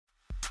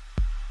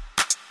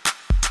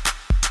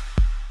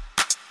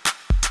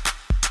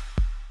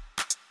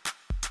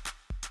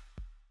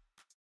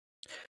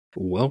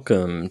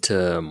Welcome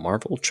to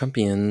Marvel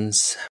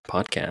Champions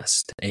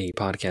Podcast, a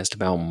podcast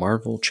about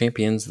Marvel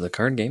Champions, the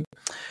card game.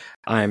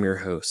 I'm your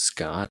host,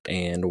 Scott,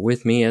 and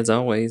with me, as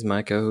always,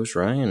 my co-host,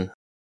 Ryan.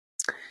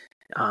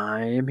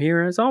 I am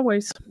here as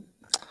always.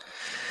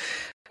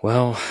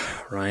 Well,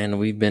 Ryan,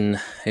 we've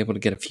been able to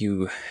get a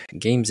few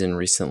games in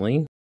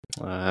recently,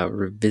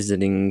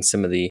 revisiting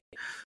some of the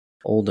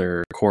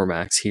older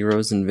Cormax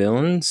heroes and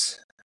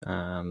villains.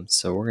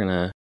 So we're going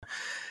to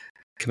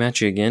come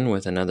at you again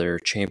with another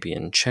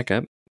champion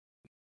checkup.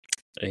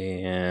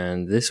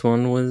 And this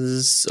one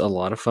was a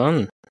lot of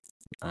fun.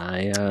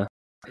 My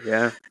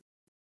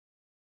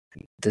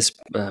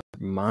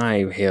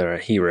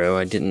hero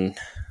I didn't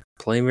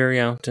play very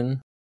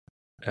often.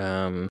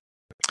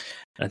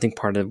 I think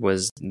part of it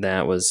was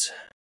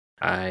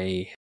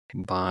I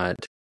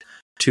bought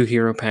 2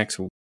 hero packs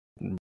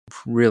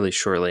really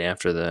shortly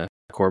after the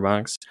core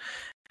box,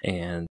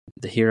 and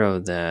the hero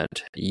that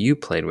you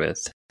played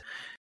with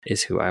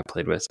is who I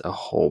played with a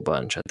whole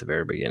bunch at the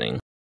very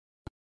beginning.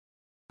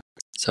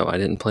 So I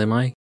didn't play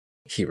my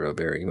hero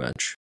very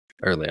much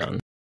early on.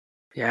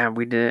 Yeah,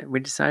 we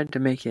decided to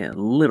make it a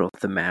little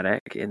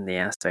thematic in the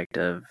aspect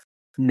of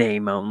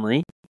name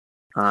only.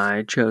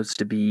 I chose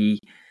to be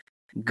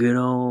good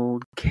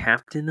old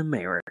Captain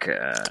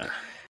America.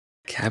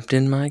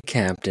 Captain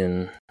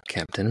America.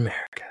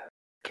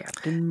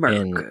 Captain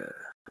America.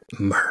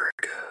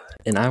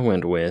 And I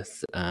went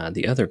with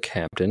the other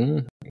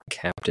Captain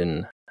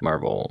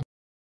Marvel.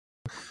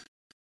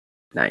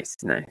 Nice.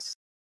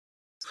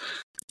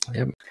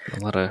 Yep, a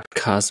lot of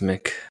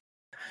cosmic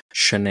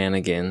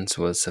shenanigans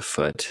was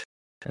afoot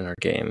in our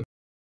game.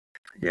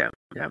 Yeah.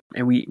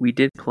 And we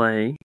did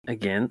play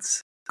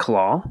against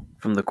Klaw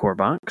from the core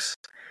box,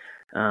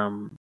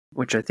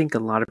 which I think a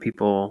lot of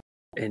people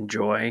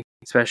enjoy,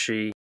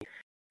 especially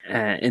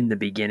in the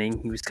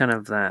beginning. He was kind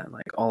of that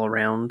all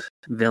around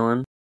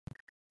villain.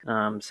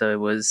 So it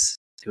was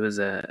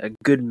a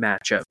good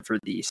matchup for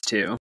these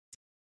two.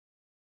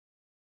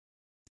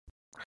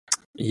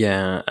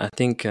 Yeah, I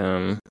think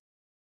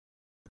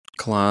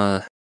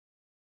Klaw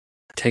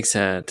takes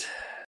that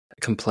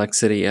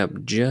complexity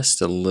up just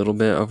a little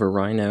bit over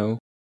Rhino,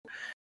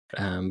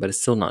 but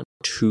it's still not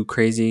too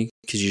crazy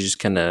because you just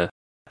kind of,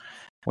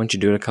 once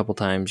you do it a couple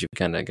times, you've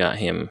kind of got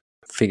him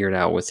figured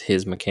out with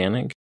his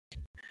mechanic.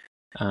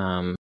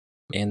 And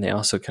they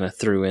also kind of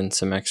threw in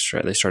some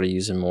extra. They started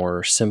using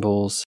more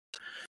symbols,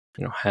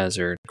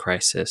 hazard,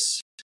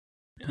 crisis,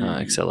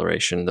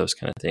 acceleration, those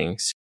kind of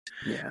things.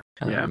 Yeah.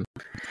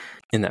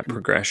 In that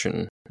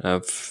progression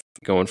of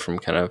going from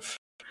kind of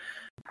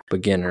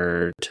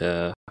beginner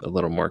to a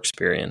little more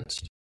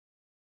experienced.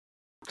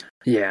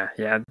 Yeah.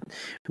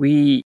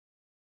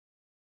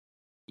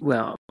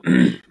 Well,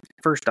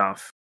 first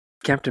off,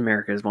 Captain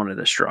America is one of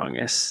the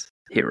strongest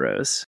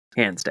heroes,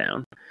 hands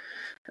down.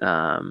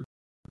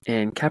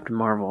 And Captain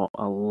Marvel,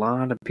 a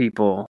lot of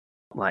people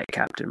like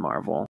Captain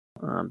Marvel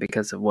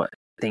because of what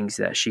things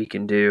that she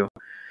can do.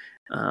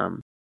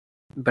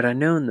 But I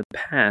know in the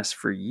past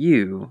for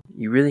you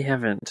really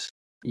haven't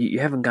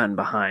gotten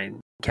behind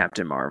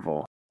Captain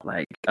Marvel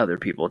like other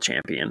people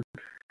champion.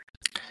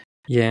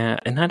 Yeah,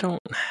 and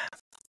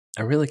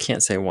I really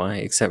can't say why,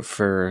 except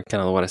for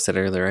kind of what I said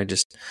earlier.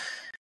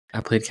 I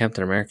played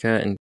Captain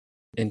America,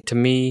 and to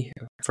me,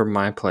 for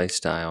my play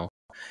style,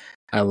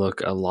 I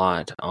look a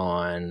lot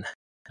on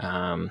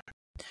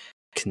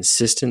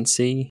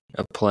consistency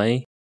of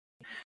play,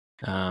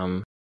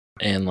 and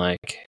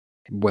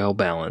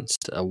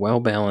a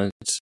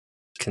well-balanced,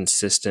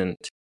 consistent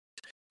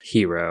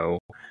hero.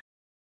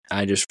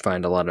 I just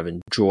find a lot of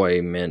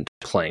enjoyment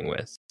playing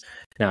with.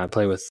 Now I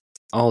play with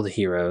all the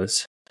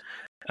heroes,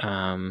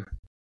 but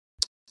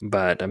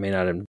I may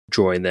not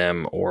enjoy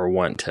them or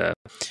want to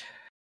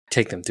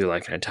take them through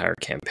like an entire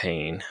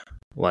campaign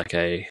like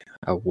I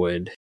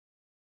would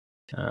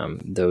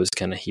those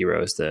kind of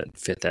heroes that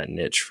fit that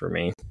niche for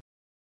me.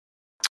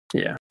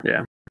 Yeah.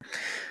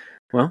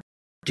 Well,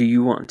 do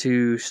you want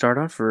to start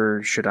off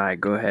or should I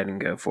go ahead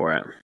and go for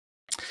it?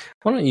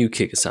 Why don't you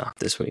kick us off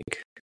this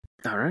week?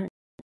 All right.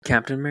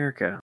 Captain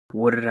America.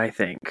 What did I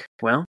think?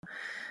 Well,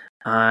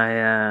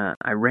 I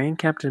ran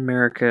Captain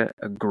America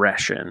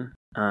Aggression.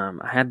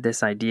 I had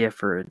this idea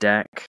for a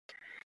deck,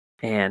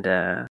 and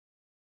I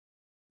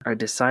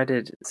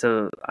decided.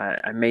 So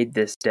I made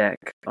this deck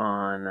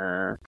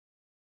on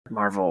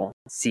Marvel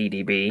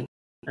CDB,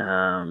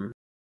 and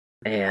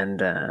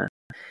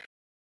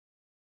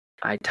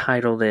I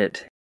titled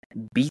it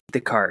 "Beat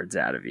the Cards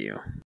Out of You."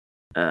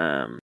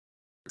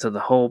 So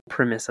the whole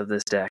premise of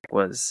this deck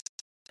was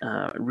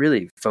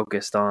really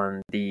focused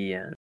on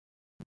the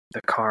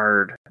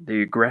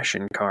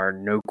aggression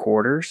card, No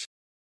Quarters.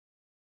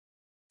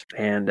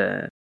 And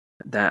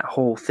that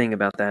whole thing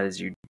about that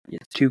is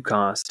it's 2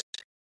 cost,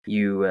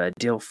 you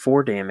deal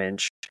 4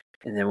 damage,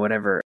 and then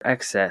whatever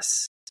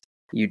excess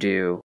you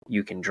do,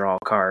 you can draw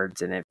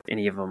cards, and if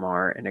any of them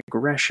are an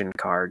aggression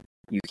card,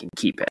 you can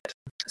keep it.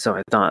 So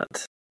I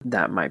thought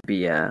that might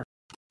be a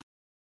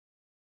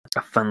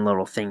a fun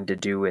little thing to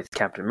do with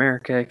Captain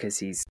America because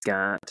he's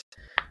got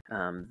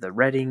the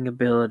reading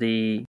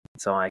ability,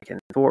 so I can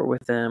thwart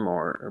with him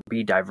or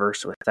be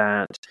diverse with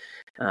that.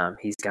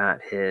 He's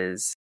got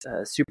his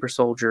super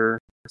soldier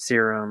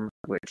serum,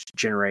 which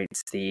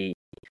generates the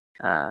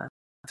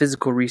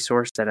physical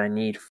resource that I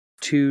need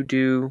to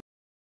do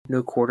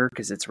no quarter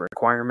because it's a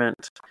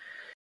requirement.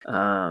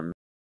 And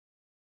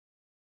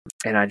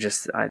I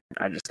just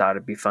thought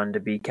it'd be fun to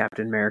be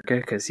Captain America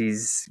because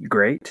he's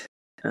great.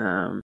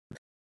 And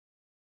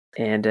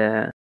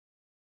I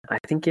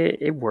think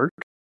it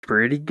worked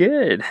pretty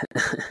good.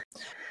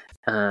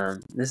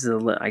 This is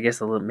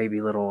maybe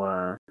a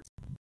little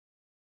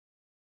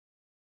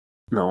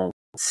little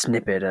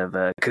snippet of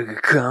a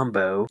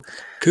combo.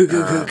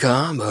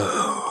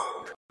 Combo.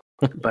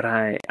 But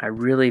I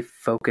really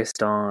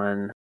focused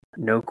on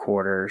no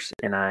quarters,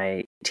 and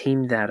I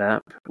teamed that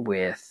up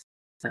with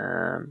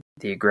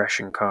the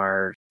aggression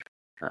card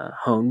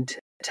honed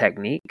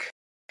technique,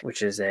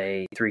 which is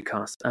a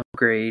 3-cost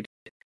upgrade,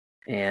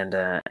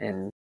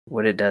 and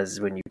what it does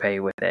when you pay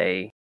with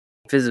a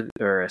physical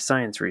or a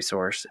science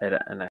resource at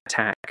an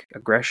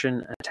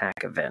aggression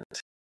attack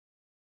event,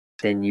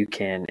 then you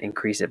can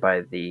increase it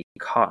by the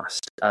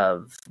cost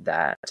of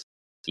that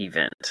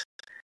event.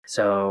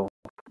 So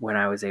when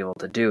I was able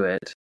to do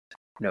it,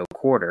 no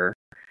quarter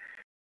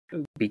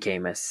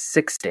became a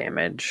 6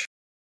 damage.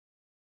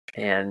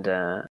 And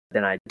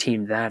then I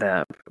teamed that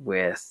up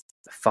with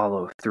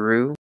follow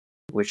through,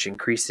 which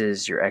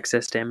increases your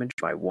excess damage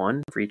by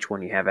 1 for each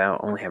one you have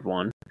out. Only have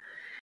 1.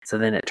 So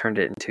then it turned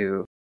it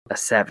into a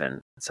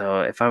 7.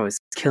 So if I was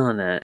killing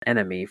an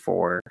enemy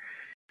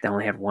that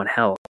only had 1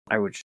 health, I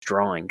was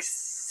drawing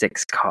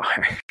 6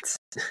 cards.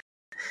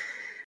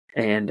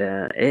 And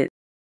it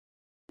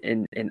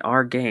in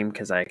our game,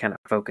 because I kind of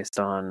focused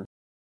on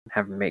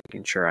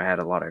making sure I had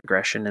a lot of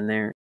aggression in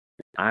there,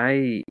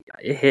 it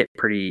hit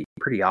pretty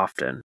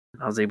often.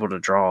 I was able to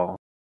draw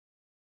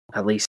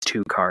at least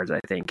 2 cards, I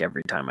think,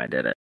 every time I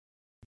did it.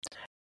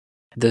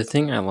 The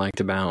thing I liked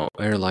about,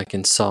 or like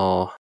in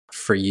Saw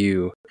for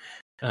you,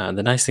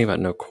 the nice thing about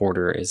no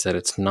quarter is that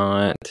it's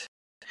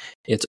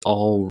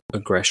all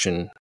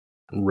aggression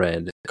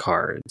red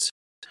cards.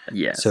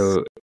 Yes.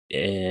 So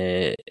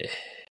it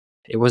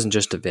wasn't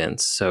just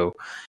events. So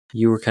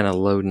you were kind of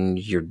loading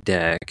your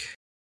deck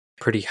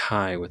pretty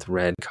high with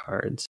red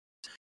cards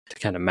to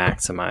kind of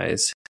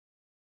maximize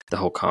the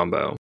whole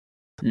combo.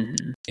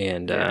 Mm-hmm.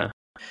 And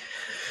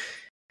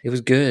it was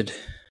good.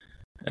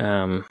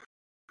 My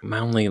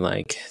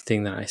only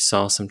thing that I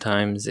saw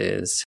sometimes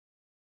is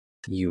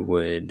you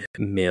would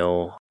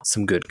mill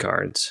some good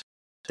cards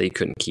that you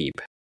couldn't keep.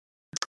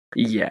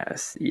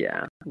 Yes,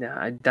 yeah.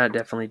 That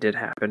definitely did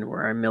happen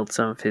where I milled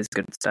some of his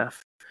good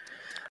stuff.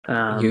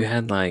 You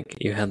had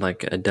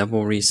a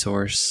double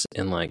resource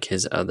in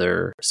his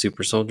other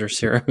super soldier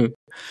serum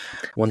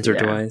once or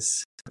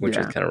twice, which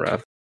was kind of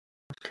rough.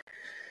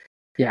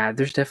 Yeah,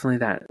 there's definitely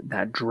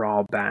that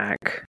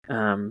drawback,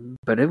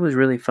 but it was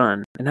really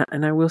fun.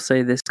 And I will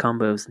say this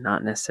combo is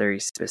not necessarily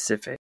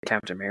specific to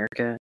Captain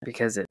America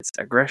because it's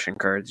aggression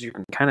cards. You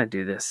can kind of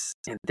do this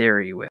in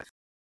theory with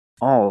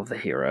all of the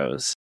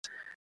heroes.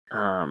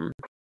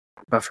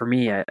 But for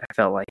me, I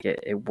felt like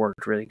it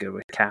worked really good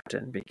with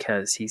Captain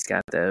because he's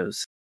got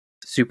those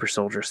super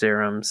soldier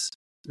serums.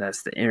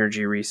 That's the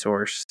energy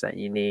resource that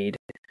you need.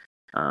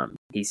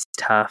 He's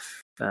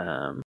tough.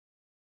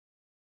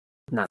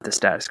 Not the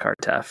status card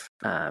tough,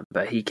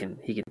 but he can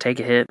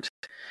take a hit.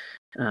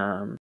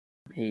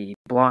 He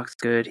blocks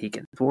good. He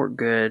can thwart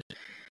good.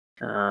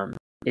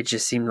 It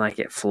just seemed like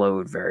it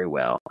flowed very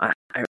well.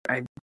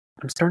 I'm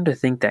starting to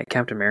think that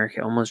Captain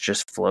America almost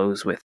just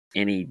flows with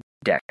any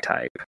deck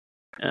type.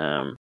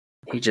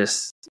 He's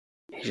just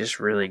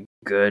really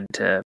good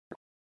to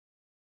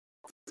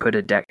put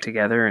a deck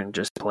together and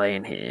just play,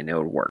 and it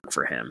would work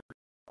for him.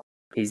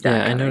 He's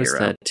that kind of hero. I noticed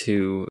that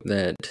too.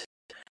 That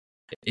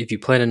if you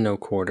played a no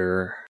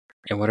quarter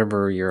and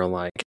whatever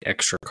your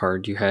extra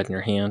card you had in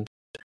your hand,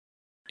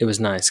 it was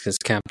nice because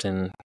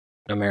Captain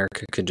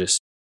America could just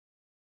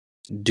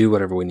do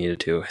whatever we needed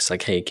to. It's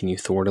like, hey, can you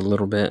thwart a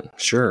little bit?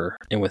 Sure.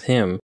 And with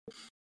him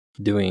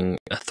doing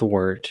a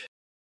thwart,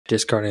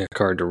 discarding a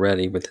card to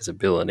ready with his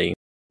ability,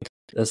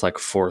 that's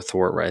 4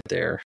 thwart right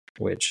there,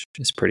 which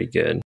is pretty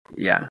good.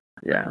 Yeah.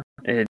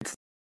 It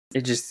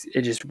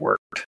just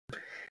worked.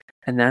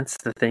 And that's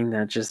the thing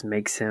that just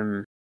makes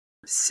him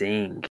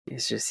sing.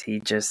 It's just he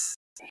just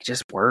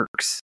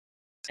works.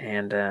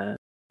 And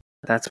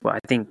that's what I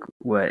think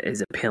what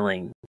is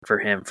appealing for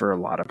him for a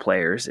lot of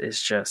players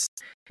is just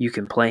you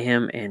can play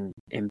him and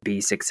be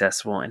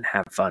successful and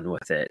have fun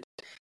with it.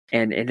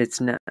 And it's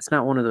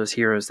not one of those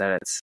heroes that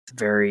it's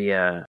very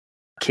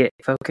kit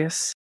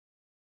focused.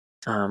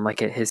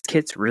 His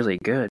kit's really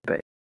good,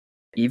 but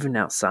even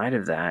outside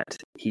of that,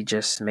 he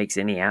just makes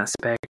any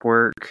aspect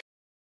work,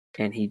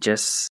 and he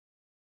just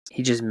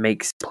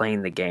makes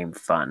playing the game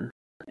fun.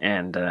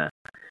 And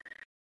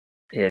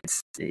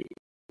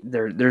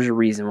there's a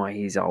reason why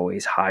he's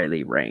always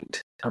highly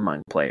ranked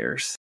among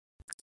players.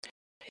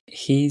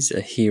 He's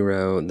a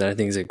hero that I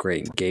think is a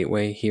great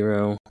gateway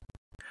hero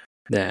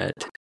that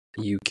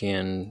you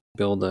can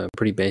build a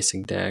pretty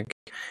basic deck,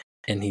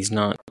 and he's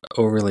not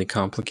overly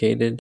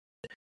complicated,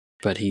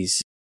 but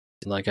he's,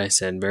 like I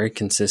said, very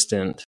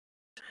consistent.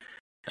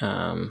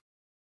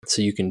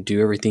 So you can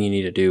do everything you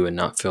need to do and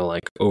not feel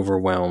like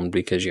overwhelmed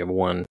because you have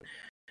one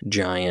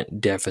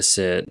giant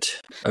deficit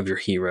of your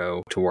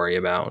hero to worry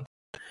about.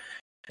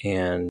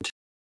 And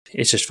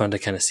it's just fun to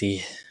kind of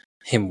see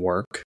him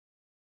work.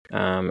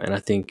 And I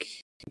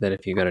think that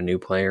if you got a new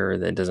player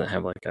that doesn't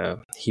have like a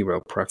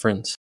hero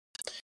preference,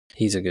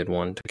 he's a good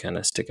one to kind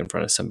of stick in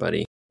front of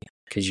somebody,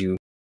 because you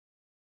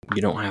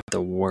don't have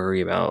to worry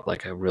about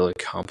like a really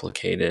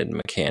complicated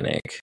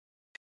mechanic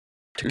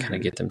to kind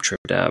of get them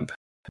tripped up.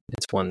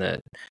 It's one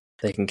that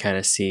they can kind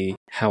of see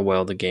how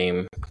well the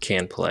game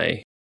can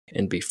play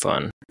and be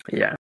fun.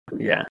 Yeah.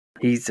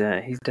 He's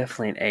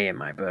definitely an A in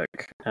my book.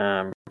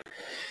 And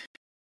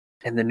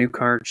the new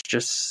cards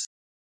just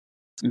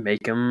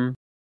make him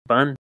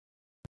fun.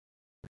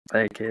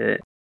 Like I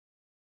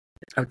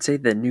would say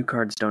the new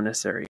cards don't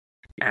necessarily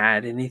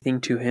add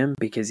anything to him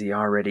because he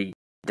already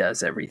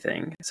does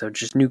everything. So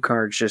just new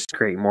cards just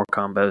create more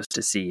combos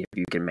to see if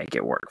you can make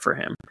it work for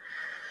him.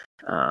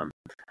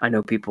 I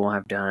know people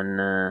have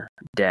done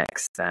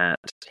decks that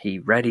he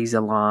readies a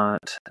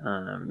lot.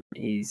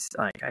 He's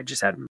like, I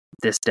just had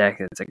this deck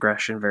that's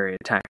aggression, very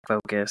attack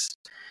focused.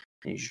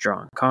 He's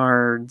drawing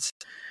cards.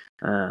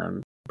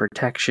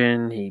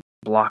 Protection, he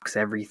blocks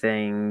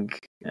everything.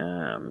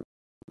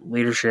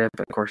 Leadership,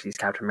 of course, he's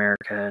Captain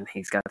America, and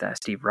he's got that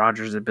Steve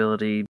Rogers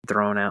ability,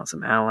 throwing out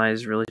some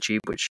allies really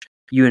cheap, which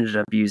you ended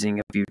up using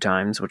a few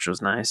times, which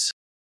was nice.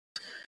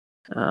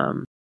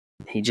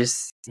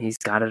 He's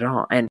got it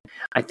all, and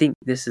I think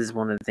this is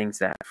one of the things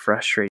that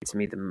frustrates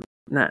me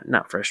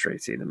not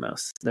frustrates me the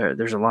most.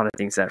 There's a lot of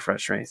things that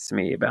frustrates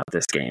me about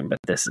this game, but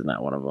this is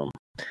not one of them.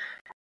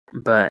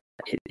 But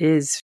it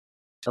is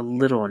a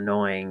little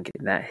annoying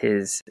that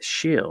his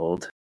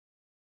shield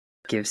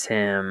gives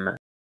him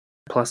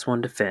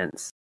 +1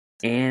 defense,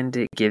 and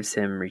it gives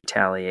him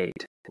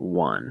retaliate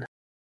 1.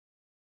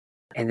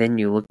 And then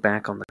you look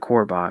back on the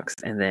core box,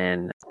 and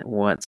then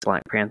what's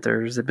Black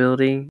Panther's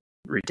ability?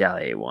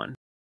 Retaliate 1.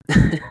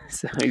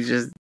 So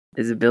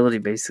his ability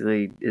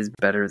basically is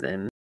better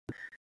than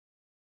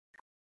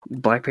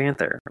Black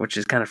Panther, which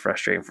is kind of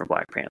frustrating for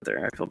Black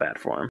Panther. I feel bad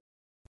for him.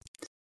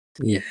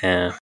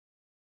 Yeah.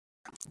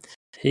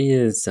 He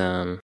is,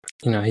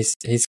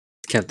 he's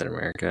Captain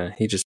America.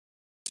 He just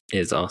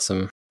is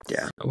awesome.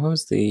 Yeah. What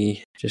was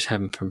just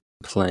having from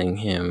playing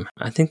him?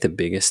 I think the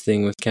biggest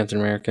thing with Captain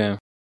America,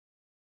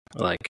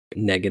 like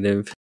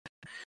negative,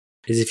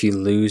 is if you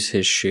lose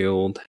his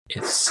shield,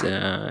 it's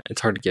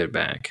hard to get it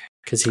back,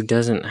 because he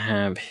doesn't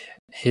have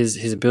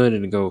his ability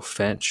to go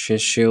fetch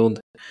his shield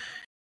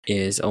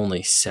is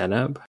only set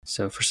up.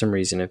 So for some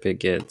reason, if it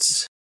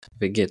gets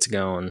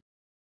going,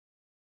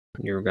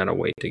 you're gonna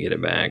wait to get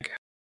it back.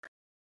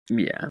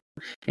 Yeah,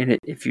 and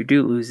if you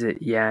do lose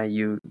it,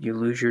 you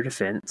lose your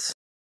defense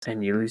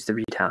and you lose the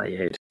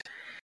retaliate.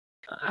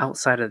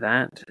 Outside of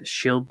that,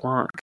 shield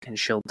block and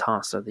shield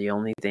toss are the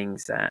only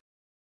things that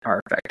are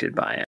affected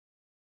by it.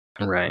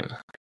 Right.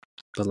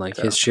 But like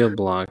his shield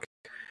block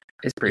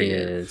is pretty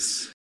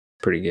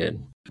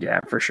good. Yeah,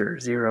 for sure.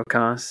 0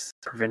 cost,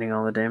 preventing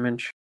all the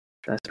damage.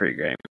 That's pretty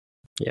great.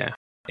 Yeah.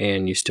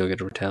 And you still get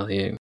to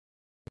retaliate.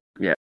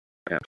 Yeah.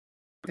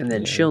 And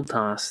then shield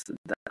toss,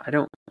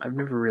 I've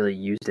never really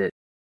used it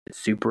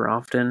super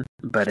often,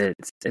 but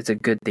it's a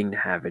good thing to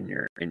have in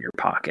your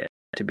pocket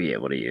to be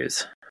able to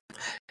use.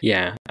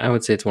 Yeah, I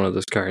would say it's one of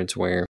those cards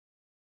where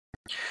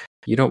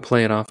you don't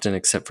play it often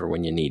except for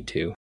when you need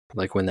to,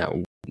 like when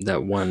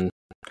that one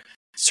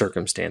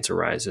circumstance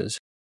arises.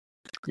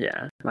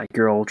 Yeah, like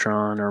your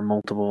Ultron or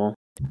multiple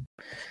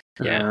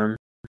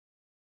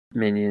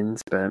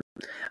minions. But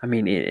I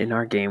mean, in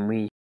our game,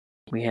 we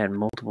had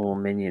multiple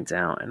minions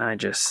out, and I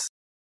just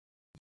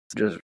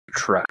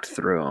trucked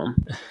through them.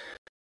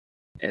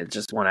 It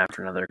just one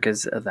after another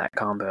because of that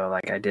combo.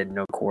 Like I did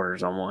no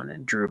quarters on one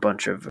and drew a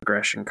bunch of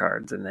aggression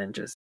cards, and then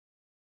just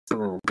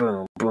boom,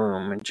 boom,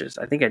 boom, and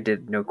I think I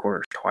did no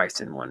quarters twice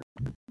in one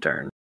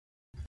turn.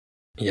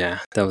 Yeah,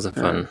 that was a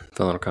fun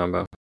little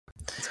combo.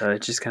 So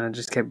it just kind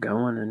of kept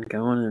going and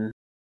going, and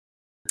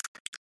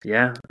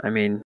yeah, I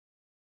mean,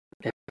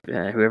 if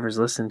whoever's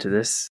listening to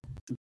this,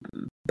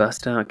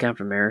 bust out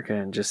Captain America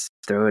and just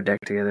throw a deck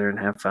together and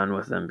have fun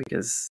with them,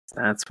 because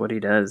that's what he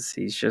does.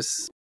 He's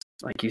just,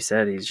 like you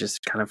said, he's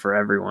just kind of for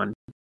everyone.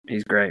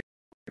 He's great.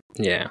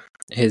 Yeah,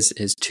 his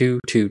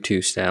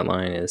 2-2-2 stat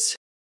line is,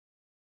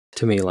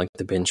 to me, like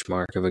the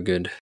benchmark of a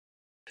good,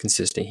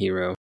 consistent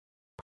hero.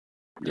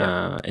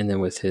 Yeah. And then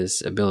with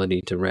his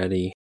ability to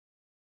ready,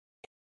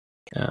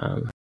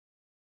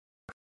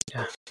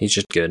 he's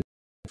just good.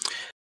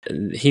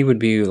 He would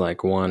be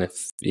like one if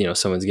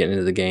someone's getting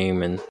into the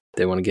game and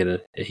they want to get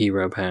a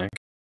hero pack.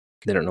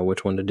 They don't know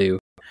which one to do.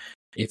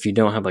 If you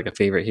don't have like a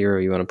favorite hero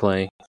you want to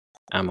play,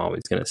 I'm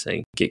always gonna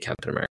say get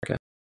Captain America.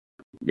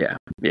 Yeah,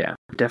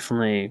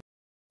 definitely.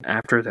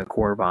 After the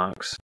core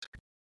box,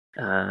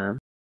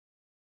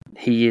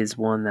 he is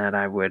one that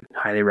I would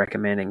highly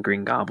recommend in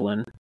Green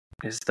Goblin.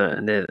 is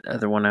the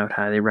other one I would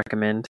highly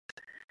recommend.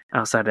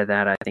 Outside of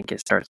that, I think it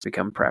starts to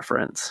become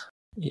preference.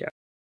 Yeah.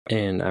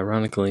 And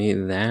ironically,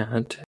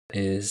 that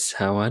is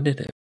how I did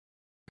it.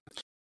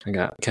 I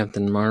got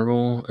Captain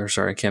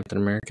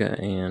America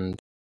and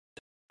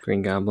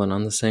Green Goblin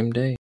on the same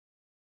day.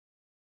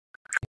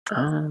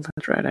 Oh,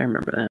 that's right. I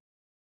remember that.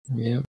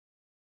 Yep.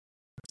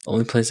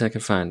 Only place I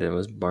could find it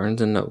was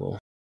Barnes & Noble.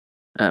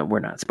 We're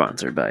not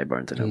sponsored by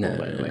Barnes & Noble,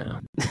 by the way. No.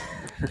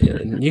 Yeah,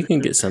 you can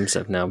get some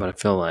stuff now, but I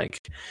feel like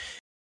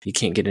you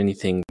can't get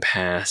anything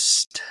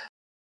past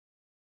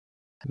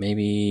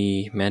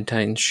maybe Mad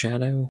Titan's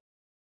Shadow.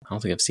 I don't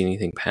think I've seen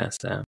anything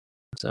past that.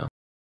 So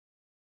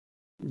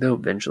they'll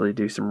eventually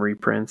do some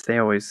reprints. They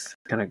always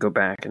kind of go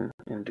back and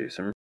do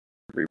some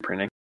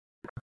reprinting.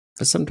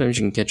 But sometimes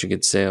you can catch a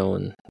good sale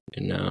and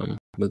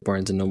with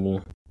Barnes &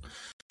 Noble.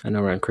 I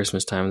know around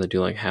Christmas time they do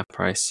like half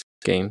price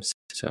games.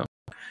 So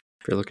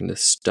if you're looking to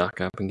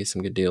stock up and get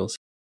some good deals,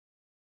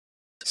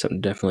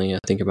 something to definitely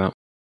think about.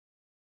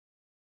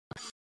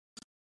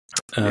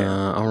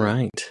 All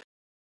right.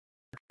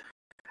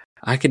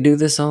 I could do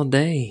this all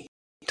day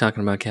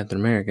talking about Captain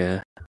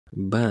America,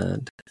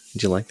 but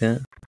did you like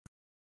that?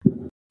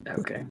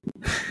 Okay.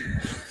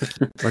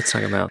 Let's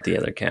talk about the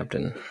other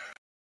Captain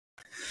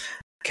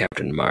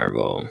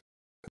Marvel.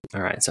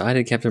 All right, so I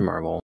did Captain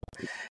Marvel,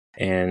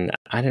 and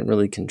I didn't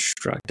really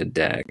construct a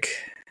deck.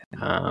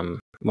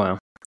 Well,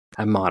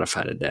 I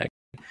modified a deck.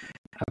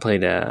 I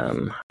played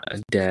a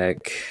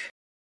deck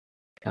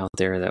out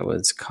there that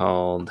was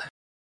called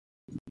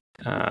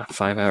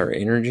 5-Hour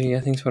Energy, I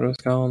think is what it was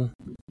called.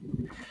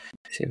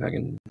 Let's see if I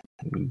can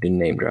do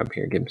name drop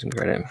here, give him some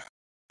credit.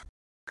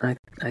 I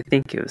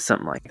think it was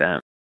something like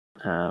that.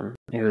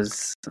 It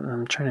was,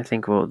 I'm trying to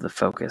think what the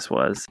focus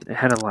was. It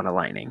had a lot of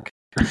lightning.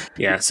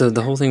 Yeah, so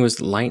the whole thing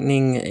was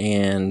lightning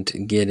and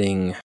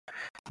getting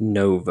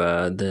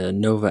Nova, the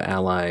Nova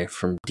ally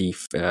from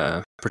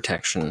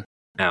protection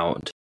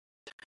out.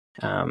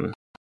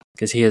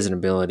 Because he has an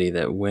ability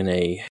that when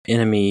a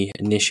enemy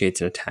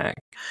initiates an attack,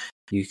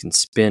 you can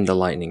spend a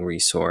lightning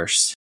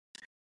resource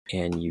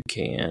and you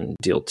can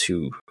deal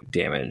 2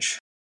 damage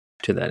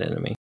to that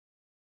enemy.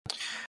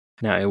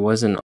 Now, it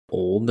was an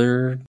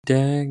older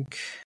deck.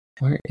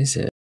 Where is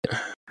it?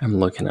 I'm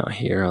looking out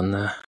here on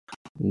the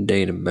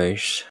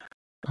database.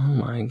 Oh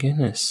my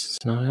goodness,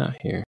 it's not out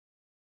here.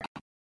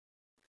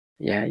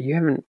 Yeah, you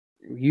haven't,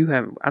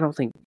 I don't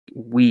think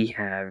we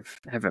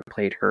haven't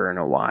played her in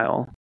a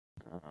while.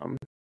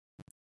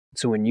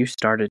 So when you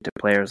started to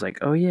play, I was like,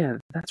 oh yeah,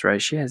 that's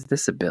right, she has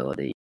this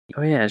ability.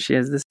 Oh yeah, she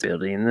has this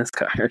ability in this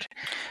card.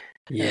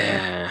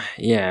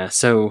 Yeah.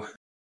 So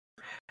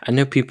I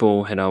know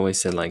people had always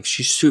said like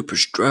she's super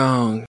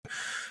strong.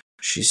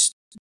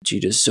 She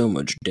does so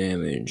much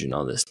damage and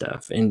all this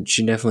stuff, and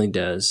she definitely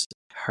does.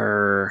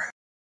 One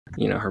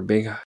of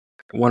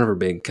her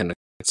big kind of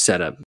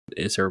setup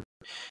is her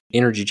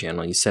energy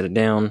channel. You set it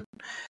down,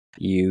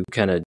 you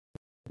kind of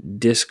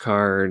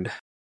discard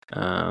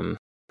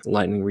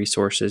lightning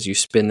resources, you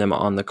spin them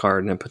on the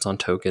card and it puts on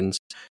tokens,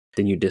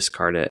 then you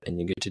discard it and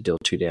you get to deal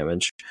 2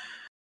 damage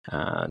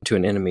to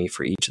an enemy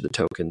for each of the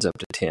tokens up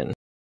to 10.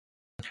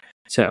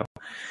 So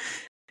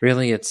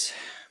really it's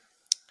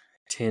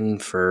 10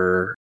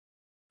 for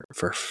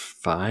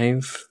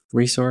 5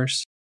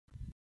 resource,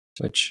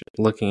 which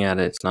looking at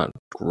it's not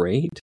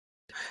great,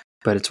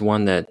 but it's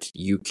one that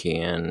you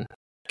can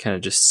kind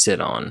of just sit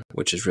on,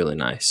 which is really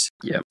nice.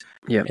 Yep.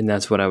 And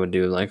that's what I would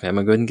do. Like, I'm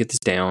going to go ahead and get this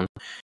down.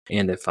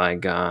 And if I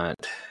got,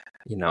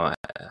 I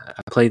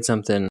played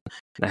something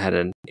and I had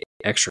an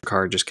extra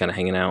card just kind of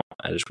hanging out,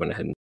 I just went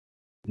ahead and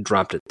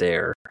dropped it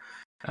there.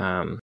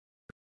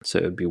 So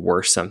it would be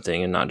worth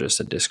something and not just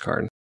a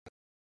discard.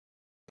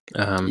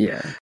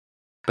 Yeah.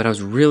 But I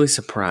was really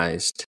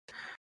surprised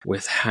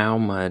with how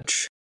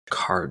much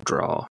card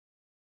draw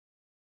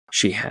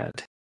she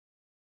had.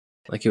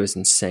 Like, it was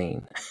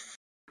insane.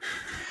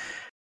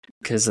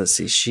 Because let's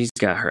see, she's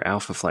got her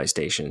Alpha Flight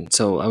Station.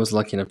 So I was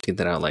lucky enough to get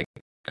that out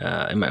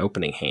in my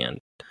opening hand.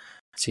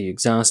 So you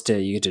exhaust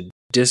it, you get to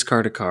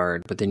discard a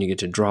card, but then you get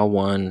to draw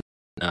 1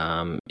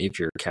 if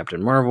you're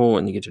Captain Marvel,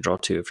 and you get to draw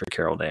 2 if you're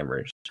Carol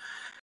Danvers.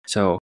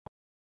 So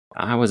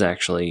I was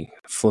actually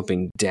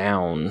flipping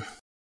down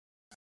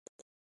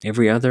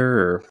every other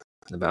or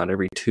about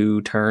every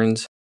 2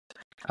 turns.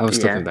 I was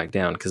flipping back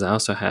down because I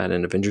also had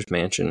an Avengers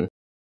Mansion,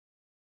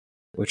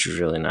 which was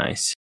really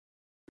nice.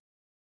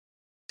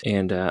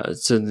 And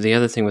so the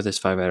other thing with this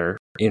 5-hour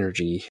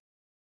energy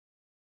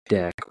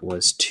deck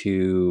was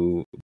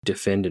to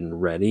defend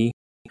and ready,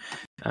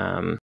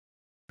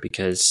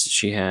 because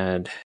she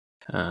had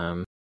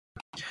the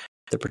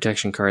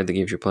protection card that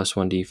gives you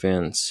 +1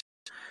 defense,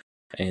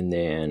 and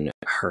then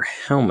her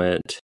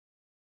helmet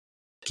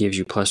gives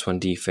you +1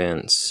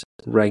 defense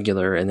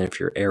regular, and then if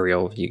you're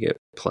aerial, you get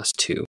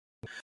 +2.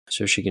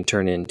 So she can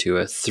turn into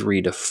a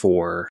 3 to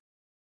 4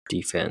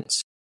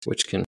 defense,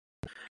 which can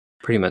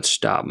pretty much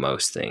stop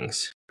most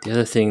things. The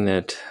other thing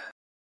that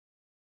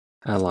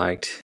I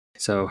liked,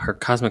 so her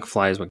Cosmic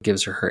Fly is what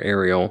gives her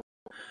aerial,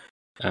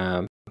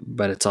 but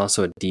but it's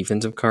also a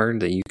defensive card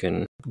that you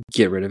can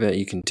get rid of it.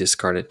 You can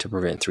discard it to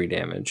prevent 3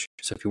 damage.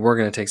 So if you were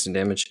going to take some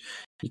damage,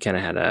 you kind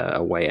of had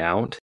a way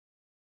out.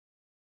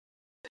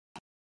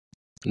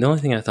 The only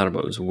thing I thought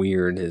about was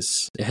weird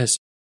is it has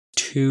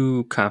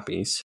 2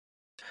 copies,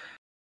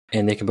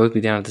 and they can both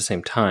be down at the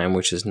same time,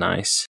 which is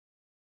nice.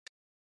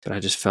 But I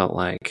just felt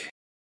like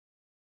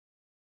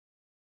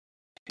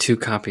 2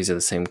 copies of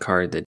the same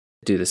card that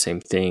do the same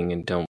thing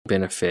and don't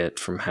benefit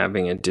from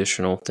having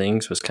additional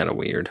things was kind of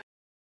weird.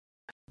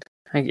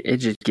 It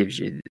just gives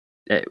you,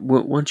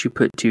 once you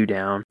put 2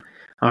 down,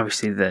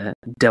 obviously the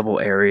double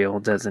aerial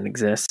doesn't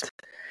exist.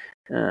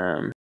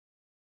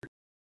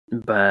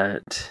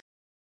 But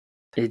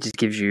it just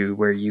gives you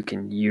where you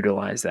can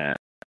utilize that,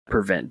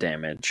 prevent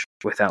damage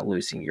without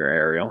losing your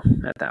aerial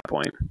at that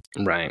point.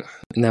 Right.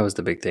 And that was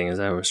the big thing, is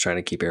I was trying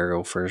to keep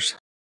aerial for as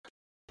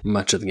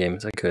much of the game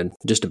as I could,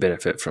 just to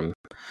benefit from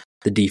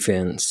the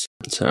defense.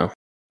 So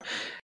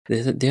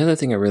the other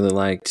thing I really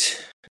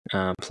liked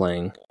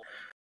playing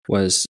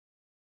was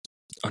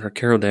on her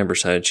Carol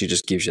Danvers side, she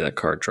just gives you that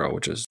card draw,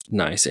 which is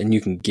nice, and you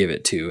can give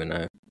it too,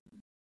 and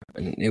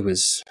it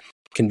was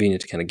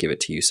convenient to kind of give it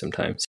to you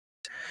sometimes.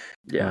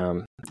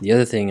 Yeah. The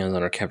other thing is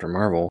on our Captain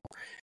Marvel,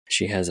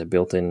 she has a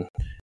built-in.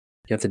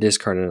 You have to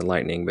discard a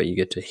lightning, but you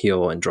get to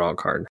heal and draw a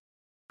card.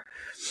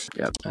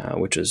 Yep.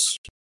 Which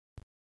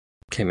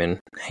came in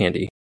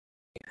handy.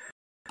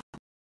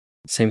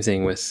 Same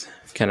thing with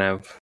kind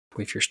of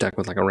if you're stuck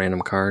with like a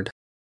random card.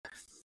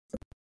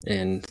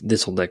 And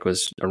this whole deck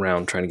was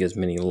around trying to get as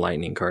many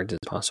lightning cards as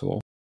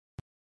possible.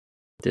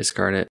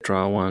 Discard it,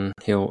 draw 1,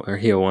 heal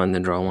 1,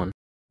 then draw 1.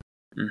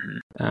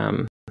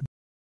 Mm-hmm.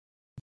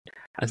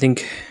 I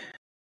think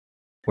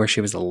where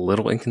she was a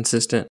little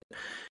inconsistent,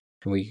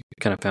 we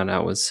kind of found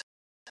out, was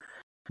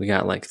we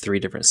got like 3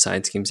 different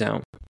side schemes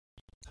out,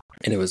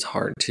 and it was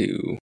hard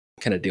to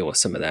kind of deal with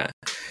some of that.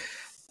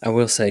 I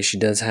will say she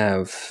does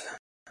have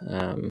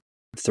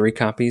 3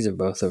 copies of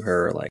both of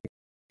her like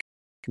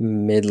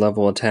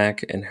mid-level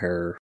attack and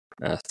her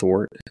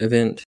thwart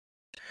event,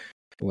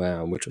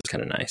 which was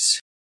kind of nice.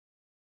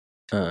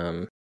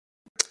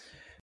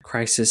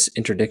 Crisis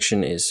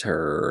Interdiction is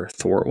her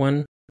thwart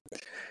one,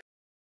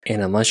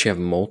 and unless you have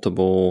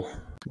multiple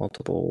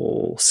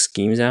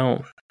schemes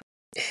out,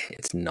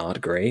 it's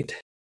not great.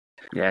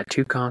 Yeah,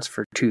 2 costs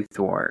for 2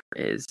 thwart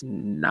is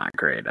not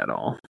great at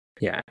all.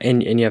 Yeah,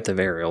 and you have the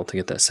varial to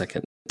get that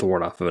second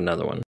thwart off of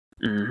another one.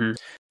 Mm-hmm.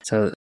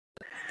 So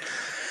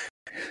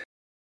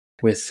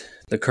with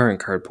the current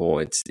card pool,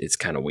 it's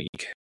kind of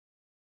weak.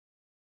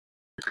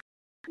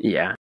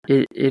 Yeah,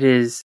 it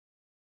is.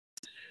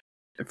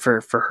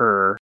 For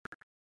her,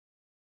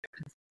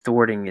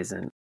 thwarting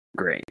isn't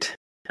great.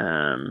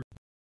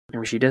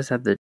 She does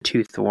have the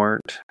 2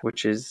 thwart,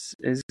 which is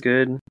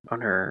good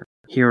on her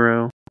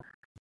hero,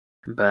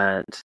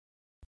 but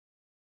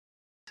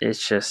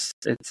it's just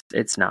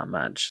it's not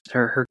much.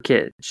 Her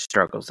kit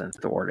struggles in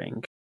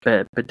thwarting,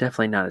 but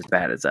definitely not as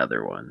bad as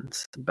other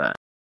ones. But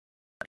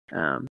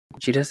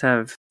she does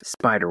have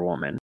Spider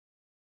Woman,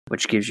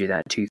 which gives you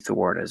that 2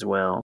 thwart as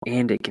well,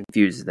 and it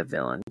confuses the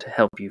villain to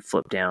help you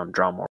flip down,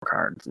 draw more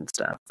cards and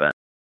stuff. But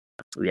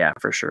yeah,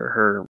 for sure,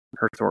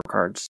 her thwart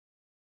card's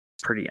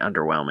pretty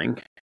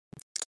underwhelming.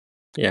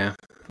 Yeah,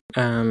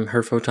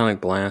 her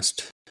Photonic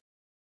Blast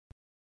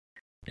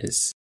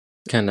is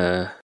kind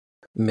of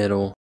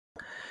middle.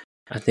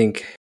 I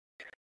think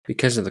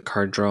because of the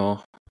card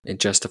draw, it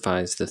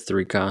justifies the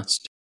 3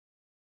 cost,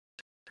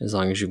 as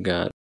long as you've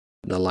got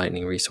the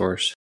lightning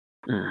resource.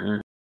 Mm-hmm.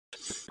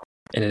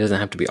 And it doesn't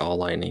have to be all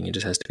lightning; it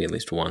just has to be at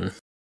least 1.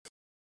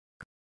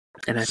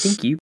 And I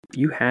think you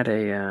had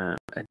a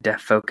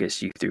Death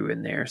Focus you threw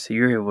in there, so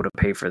you're able to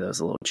pay for those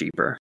a little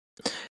cheaper.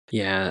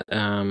 Yeah,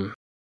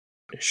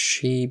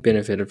 she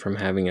benefited from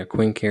having a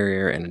Queen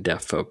Carrier and a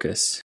Death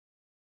Focus,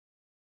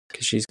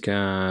 because she's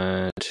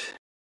got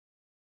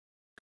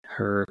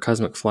her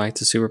Cosmic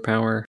Flight's a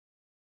superpower.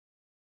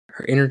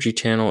 Her Energy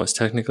Channel is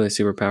technically a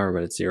superpower,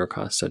 but it's 0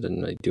 cost, so it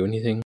doesn't really do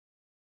anything.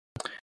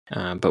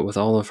 But with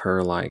all of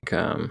her like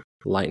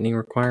lightning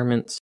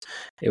requirements,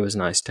 it was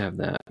nice to have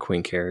that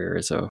Queen Carrier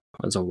as a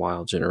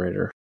wild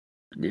generator.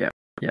 Yeah,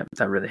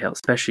 that really helps,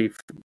 especially if,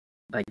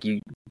 like you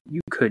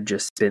could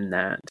just spin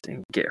that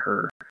and get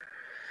her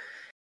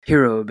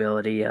hero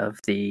ability of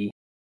the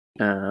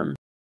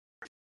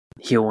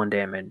heal 1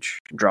 damage,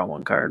 draw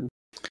 1 card.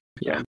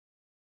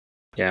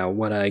 Yeah,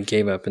 what I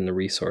gave up in the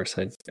resource,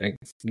 I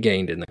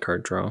gained in the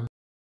card draw.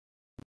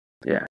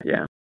 Yeah.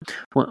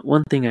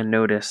 One thing I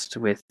noticed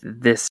with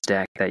this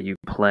deck that you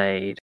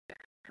played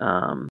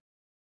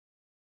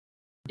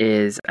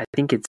is I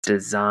think it's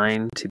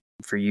designed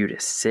for you to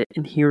sit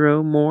in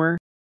hero more,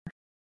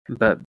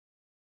 but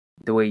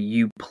the way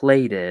you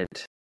played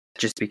it,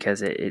 just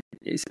because it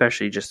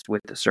especially just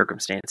with the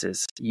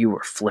circumstances, you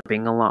were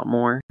flipping a lot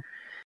more.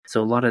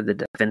 So a lot of the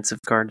defensive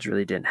cards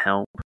really didn't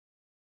help.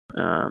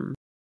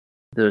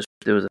 There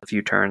was a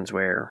few turns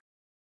where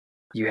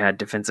you had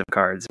defensive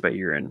cards, but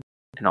you're in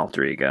an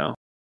alter ego.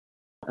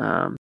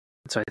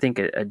 So I think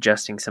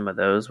adjusting some of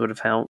those would have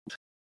helped.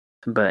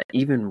 but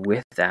even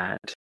with that,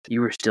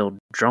 you were still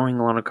drawing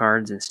a lot of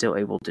cards and still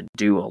able to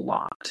do a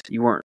lot.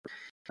 You weren't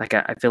like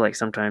I feel like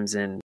sometimes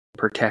in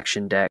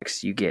protection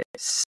decks you get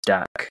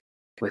stuck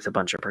with a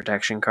bunch of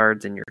protection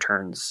cards and your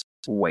turns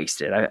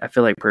wasted. I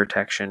feel like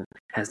protection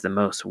has the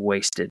most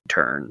wasted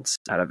turns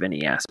out of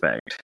any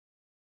aspect.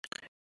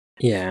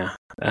 Yeah.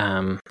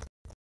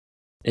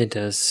 It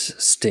does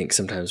stink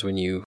sometimes when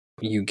you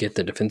get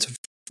the defensive.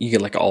 You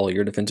get like all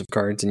your defensive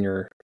cards in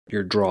your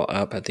draw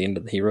up at the end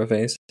of the hero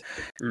phase,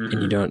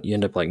 and you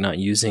end up like not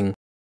using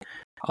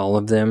all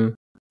of them.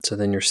 So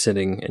then you're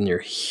sitting in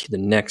the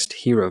next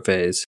hero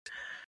phase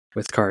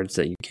with cards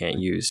that you can't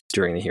use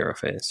during the hero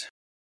phase.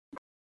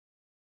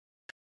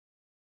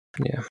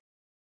 Yeah.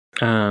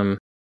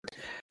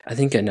 I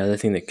think another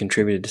thing that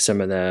contributed to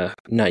some of the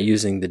not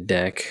using the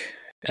deck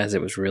as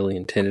it was really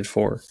intended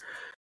for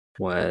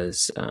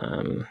was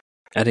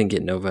I didn't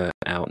get Nova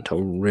out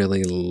until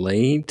really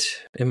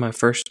late in my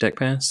first deck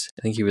pass.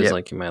 I think he was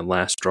like in my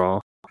last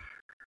draw.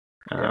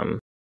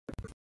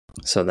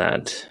 So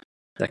that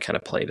kind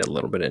of played a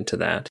little bit into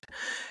that.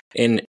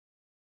 And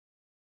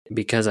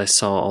because I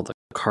saw all the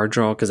card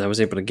draw, because I was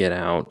able to get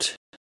out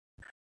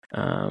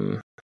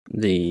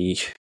the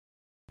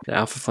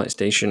Alpha Flight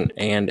Station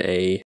and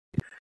a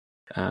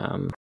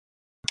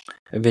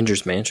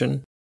Avengers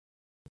Mansion,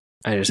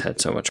 I just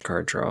had so much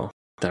card draw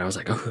that I was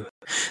like, oh,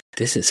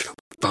 this is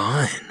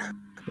fun.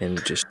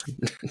 And just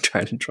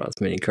try to draw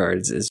as many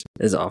cards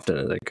as often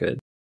as I could.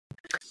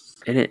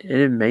 And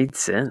it made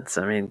sense.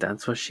 I mean,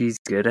 that's what she's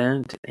good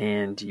at,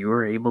 and you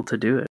were able to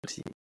do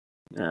it.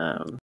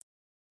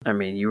 I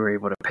mean, you were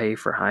able to pay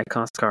for high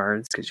cost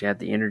cards because you had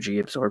the energy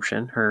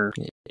absorption, her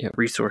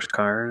resource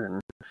card,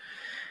 and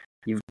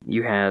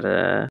you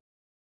had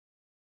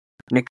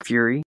Nick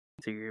Fury,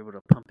 so you're able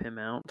to pump him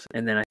out.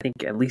 And then I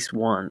think at least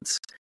once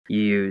you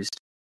used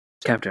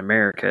Captain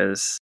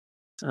America's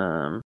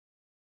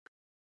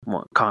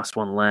cost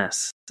one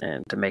less,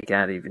 and to make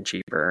that even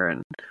cheaper.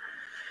 And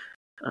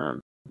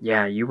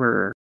yeah, you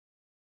were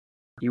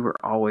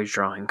always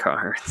drawing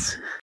cards.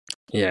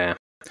 Yeah,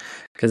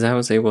 because I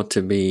was able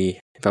to be,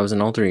 if I was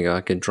an alter ego,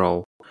 I could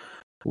draw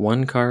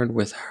one card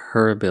with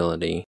her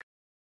ability.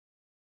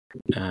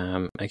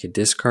 I could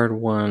discard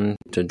one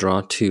to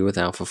draw two with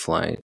Alpha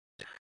Flight,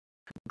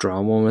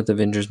 draw one with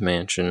Avengers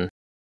Mansion,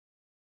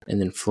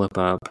 and then flip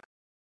up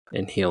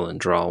and heal and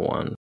draw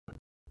one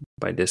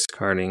by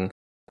discarding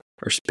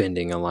or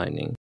spending a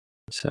lightning.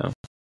 So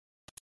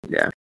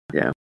yeah.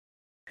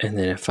 And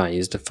then if I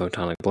used a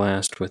Photonic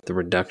Blast with the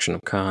reduction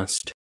of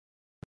cost,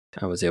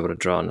 I was able to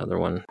draw another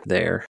one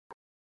there.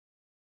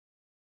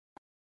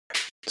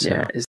 So,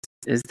 yeah,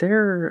 is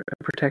there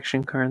a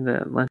protection card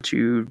that lets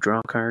you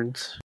draw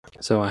cards?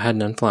 So I had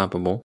an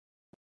unflappable.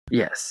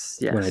 Yes.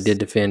 When I did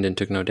defend and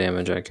took no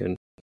damage, I could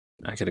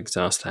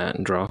exhaust that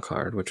and draw a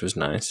card, which was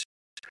nice.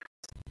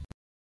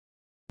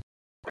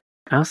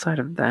 Outside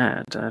of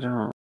that,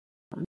 I'm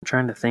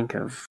trying to think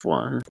of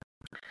one.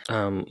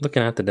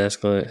 Looking at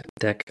the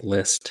deck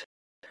list,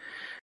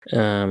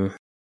 that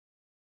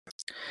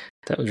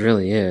was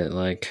really it.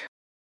 Like,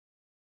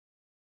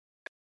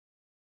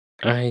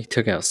 I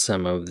took out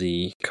some of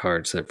the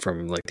cards that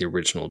from like the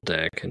original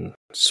deck and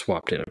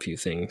swapped in a few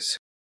things.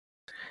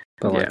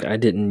 But like I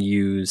didn't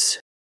use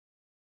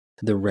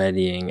the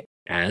readying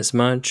as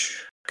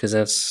much because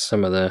that's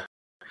some of the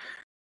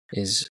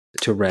is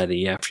to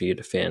ready after you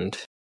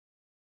defend.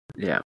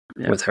 Yeah.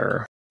 With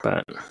her,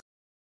 but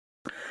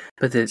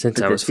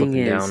since I was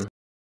flipping down.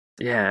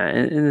 Yeah,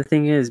 and the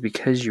thing is,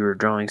 because you were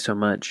drawing so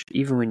much,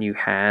 even when you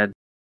had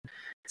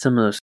some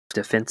of those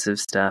defensive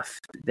stuff,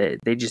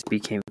 they just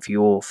became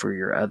fuel for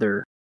your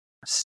other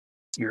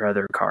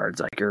cards,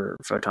 like your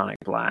Photonic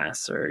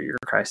Blast or your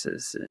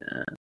Crisis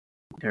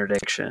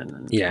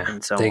Interdiction,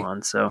 and so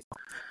on. So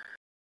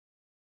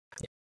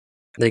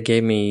they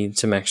gave me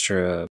some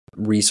extra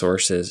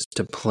resources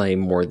to play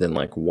more than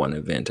like one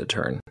event a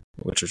turn,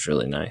 which was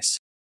really nice.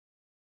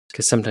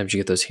 Because sometimes you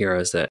get those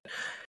heroes that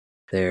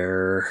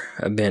their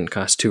event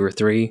costs 2 or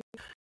 3,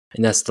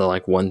 and that's the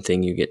like one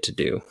thing you get to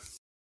do.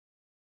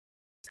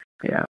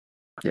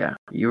 Yeah,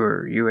 you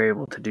were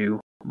able to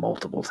do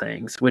multiple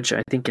things, which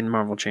I think in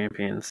Marvel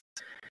Champions,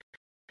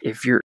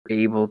 if you're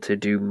able to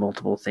do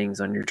multiple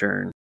things on your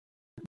turn,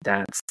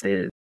 that's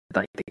the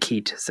key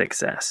to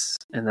success.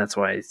 And that's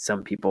why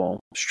some people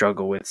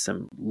struggle with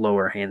some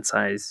lower hand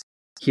size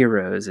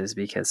heroes, is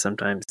because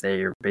sometimes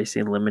they are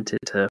basically limited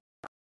to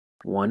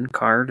one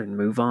card and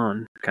move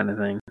on kind of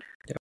thing.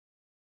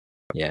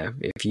 Yeah,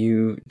 if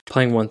you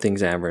playing one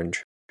thing's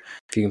average,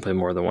 if you can play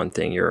more than one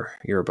thing, you're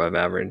above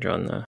average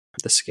on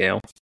the scale.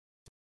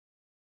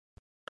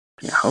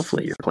 Yeah,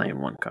 hopefully you're playing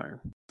one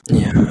card.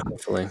 Yeah,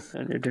 hopefully.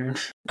 On your turn.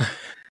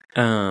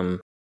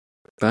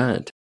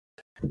 But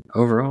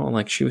overall,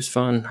 like, she was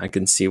fun. I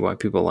can see why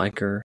people like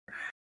her.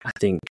 I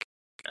think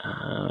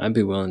I'd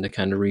be willing to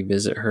kind of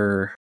revisit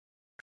her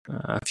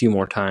a few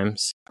more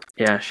times.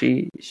 Yeah,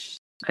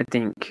 I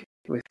think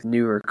with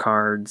newer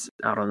cards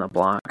out on the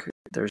block,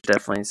 there's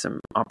definitely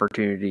some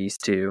opportunities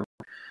to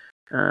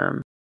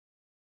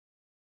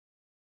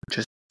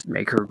just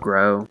make her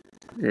grow,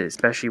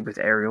 especially with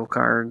aerial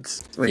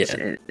cards. Which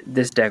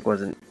this deck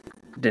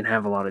didn't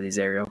have a lot of these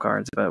aerial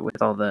cards, but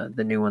with all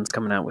the new ones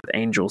coming out with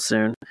Angel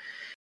soon,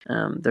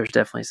 there's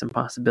definitely some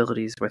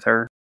possibilities with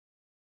her.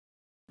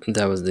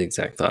 That was the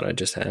exact thought I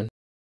just had.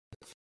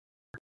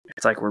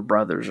 It's like we're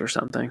brothers or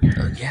something.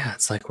 Yeah,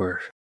 it's like we're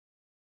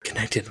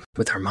connected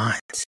with our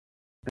minds.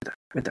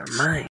 With our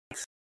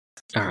minds.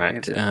 All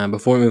right.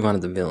 Before we move on to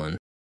the villain,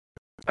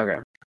 okay,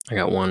 I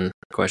got one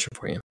question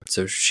for you.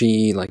 So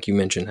she, like you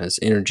mentioned, has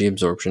energy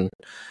absorption,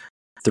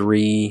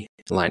 3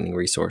 lightning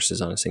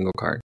resources on a single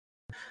card.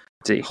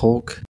 See.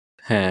 Hulk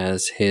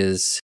has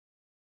his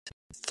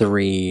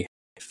 3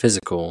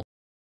 physical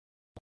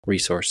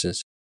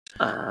resources.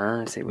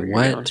 I see where you're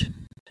going.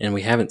 And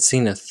we haven't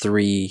seen a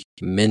 3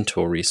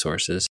 mental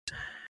resources.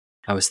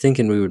 I was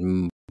thinking we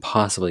would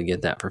possibly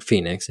get that for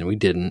Phoenix, and we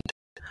didn't.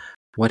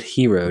 What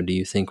hero do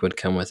you think would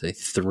come with a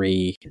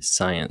 3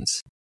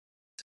 science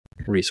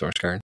resource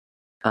card?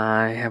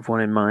 I have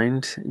one in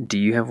mind. Do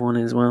you have one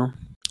as well?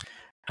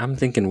 I'm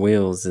thinking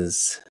Wheels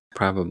is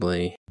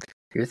probably...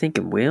 You're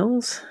thinking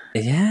Wheels?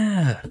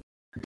 Yeah.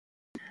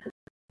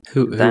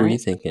 Who are you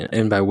thinking?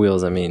 And by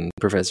Wheels, I mean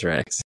Professor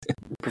X.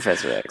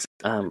 Professor X.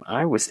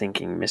 I was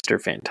thinking Mr.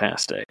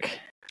 Fantastic.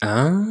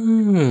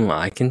 Oh,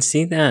 I can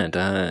see that.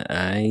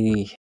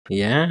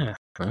 Yeah,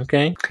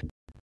 okay.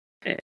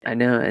 I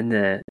know in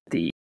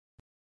the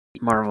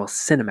Marvel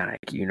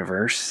Cinematic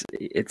Universe,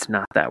 it's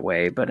not that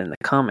way, but in the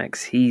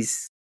comics,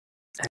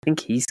 I think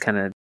he's kind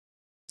of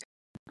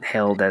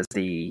hailed as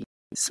the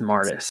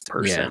smartest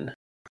person.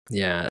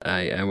 Yeah,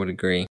 I would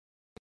agree.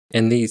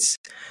 And the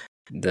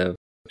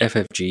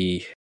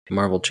FFG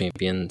Marvel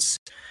champions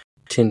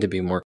tend to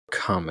be more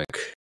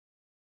comic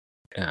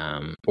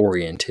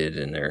oriented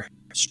in their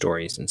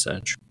stories and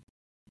such.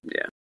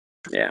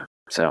 Yeah.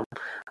 So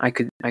I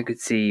could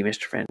see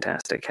Mr.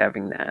 Fantastic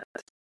having that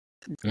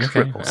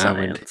triple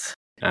science.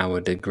 I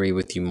would agree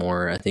with you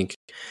more. I think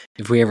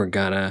if we ever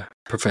got a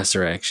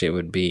Professor X, it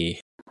would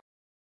be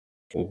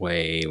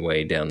way,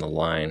 way down the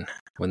line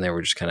when they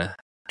were just kind of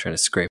trying to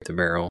scrape the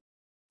barrel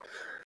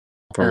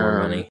for more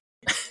money.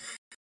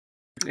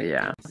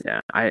 Yeah.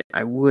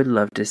 I would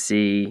love to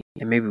see,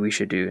 and maybe we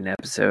should do an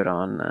episode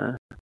on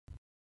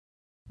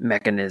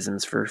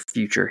mechanisms for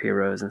future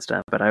heroes and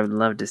stuff, but I would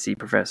love to see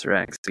Professor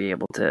X be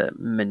able to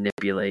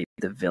manipulate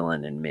the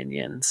villain and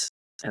minions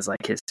as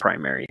like his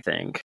primary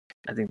thing.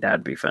 I think that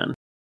would be fun.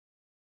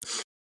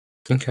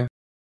 Okay.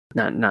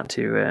 Not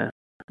to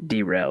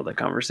derail the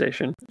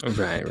conversation.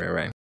 Right.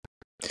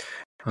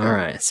 All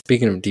right.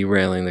 Speaking of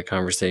derailing the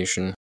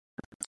conversation,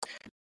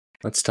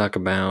 let's talk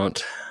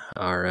about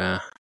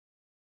our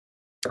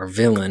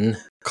villain,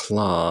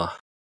 Klaw,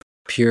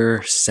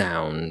 Pure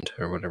Sound,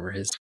 or whatever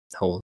his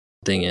whole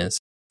thing is.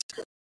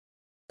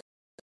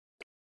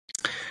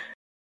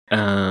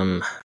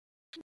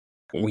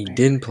 We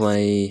did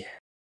play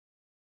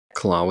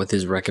Klaw with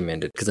his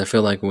recommended, because I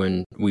feel like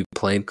when we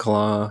played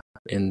Klaw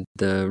in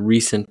the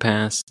recent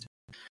past,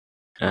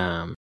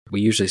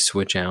 we usually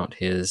switch out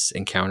his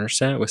encounter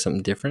set with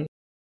something different.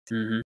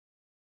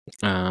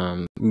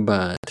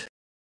 But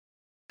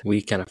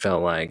we kind of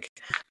felt like,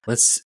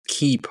 let's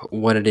keep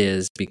what it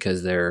is,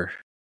 because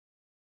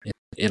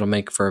it'll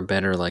make for a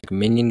better like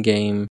minion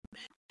game.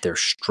 They're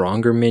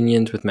stronger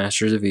minions with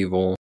Masters of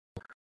Evil.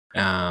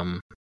 And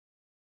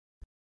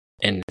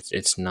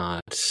it's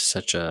not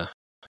such a...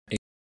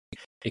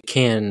 It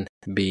can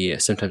be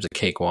sometimes a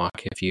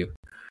cakewalk if you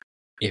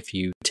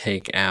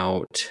take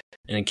out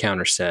an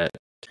encounter set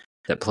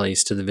that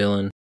plays to the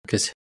villain,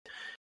 because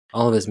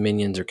all of his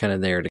minions are kind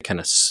of there to kind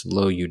of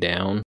slow you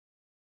down.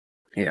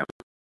 Yeah.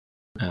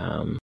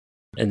 And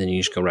then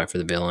you just go right for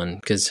the villain,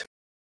 because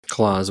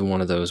Klaw is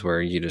one of those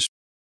where you just,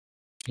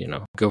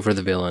 go for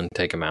the villain,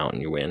 take him out,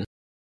 and you win.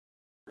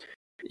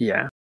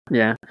 Yeah.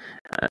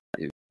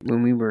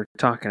 When we were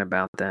talking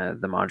about the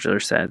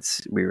modular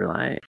sets, we were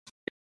like,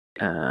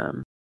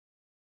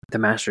 the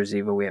Masters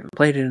Evil, we haven't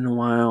played it in a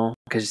while,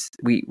 because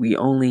we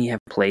only have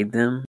played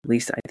them, at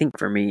least I think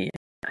for me,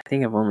 I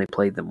think I've only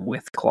played them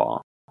with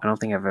Klaw. I don't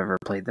think I've ever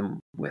played them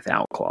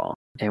without Klaw.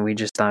 And we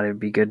just thought it'd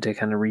be good to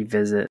kind of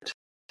revisit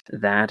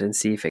that and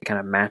see if it kind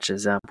of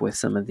matches up with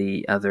some of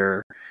the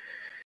other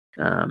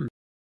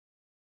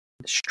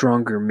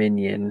stronger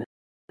minion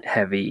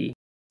heavy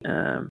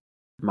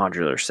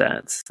modular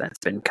sets that's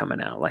been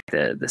coming out, like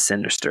the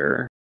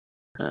Sinister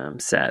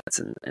sets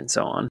and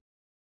so on.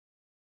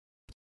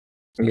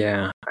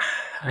 Yeah,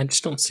 I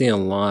just don't see a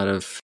lot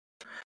of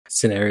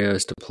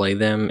scenarios to play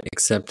them,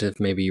 except if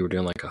maybe you were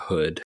doing like a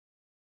hood,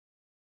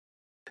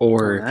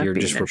 or if you're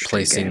just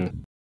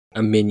replacing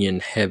a minion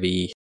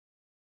heavy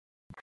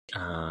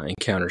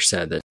encounter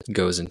set that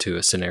goes into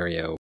a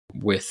scenario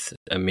with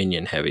a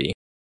minion heavy,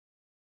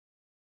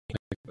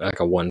 like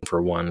a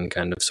 1-for-1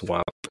 kind of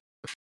swap.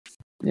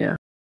 Yeah,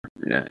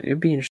 it'd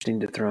be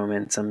interesting to throw them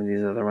in some of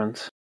these other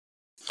ones.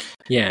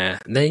 Yeah,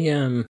 they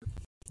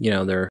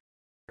they're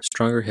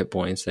stronger hit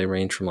points. They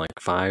range from like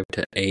 5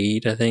 to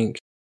 8, I think,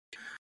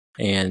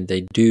 and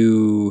they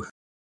do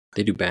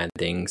They do bad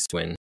things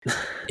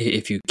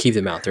if you keep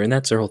them out there, and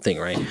that's their whole thing,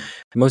 right?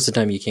 Most of the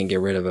time, you can't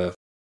get rid of a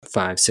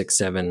 5, 6,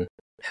 7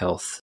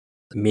 health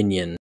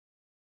minion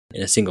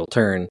in a single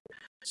turn,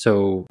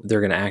 so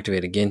they're going to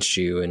activate against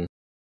you, and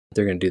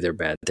they're going to do their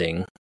bad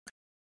thing.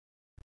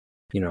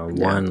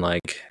 One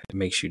like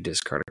makes you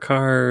discard a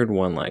card,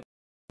 one like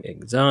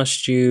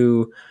exhaust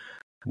you,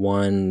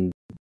 one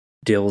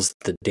deals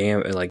the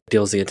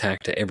attack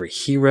to every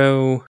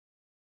hero.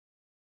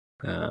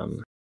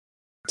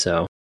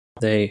 So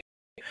I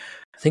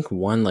think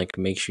one like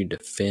makes you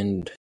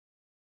defend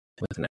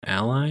with an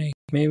ally,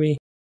 maybe.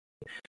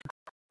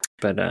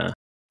 But I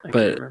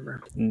can't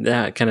remember.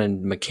 That kind of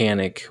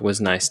mechanic was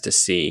nice to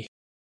see.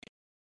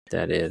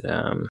 That it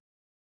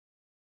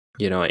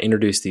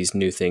introduced these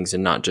new things,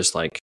 and not just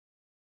like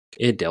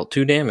it dealt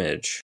 2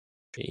 damage.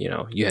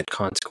 You had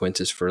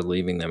consequences for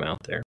leaving them out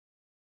there.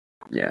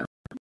 Yeah.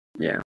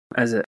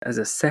 As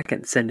a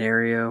second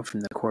scenario from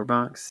the core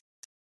box,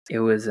 it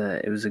was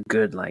a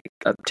good like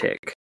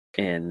uptick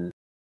in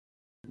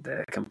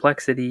the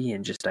complexity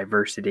and just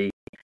diversity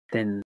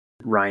than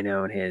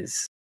Rhino and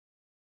his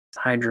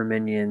Hydra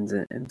minions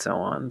and so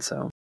on.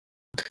 So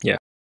yeah,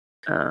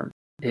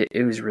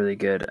 it was really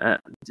good.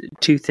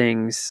 2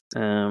 things.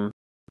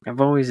 I've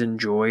always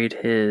enjoyed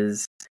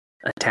his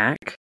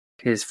attack,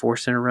 his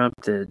Force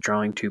Interrupt, the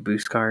drawing 2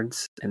 boost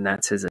cards, and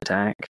that's his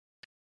attack.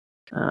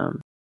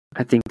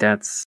 I think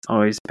that's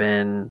always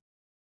been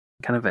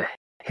kind of a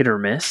hit or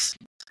miss,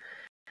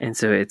 and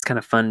so it's kind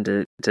of fun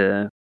to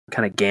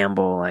kind of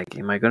gamble. Like,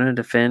 am I going to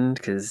defend?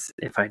 Because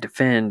if I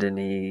defend and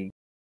he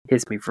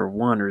hits me for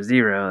 1 or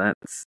 0,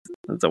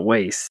 that's a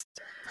waste.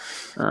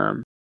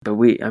 But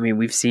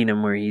we've seen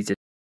him where he's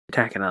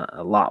attacking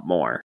a lot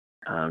more,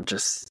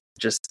 just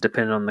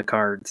depending on the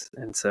cards,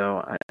 and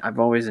so I've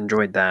always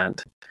enjoyed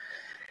that.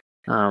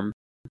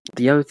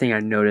 The other thing I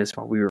noticed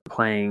while we were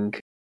playing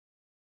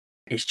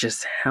is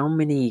just how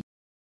many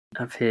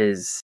of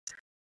his,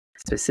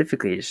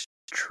 specifically his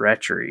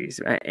treacheries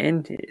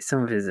and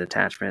some of his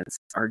attachments,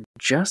 are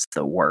just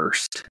the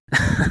worst.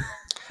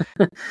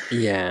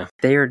 Yeah.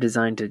 They are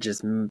designed to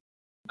just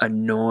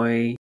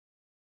annoy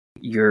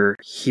your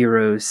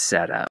hero's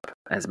setup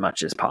as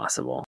much as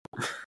possible.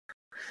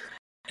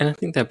 And I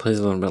think that plays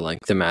a little bit like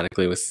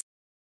thematically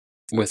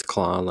with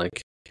Klaw.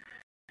 Like,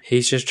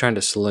 he's just trying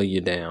to slow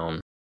you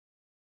down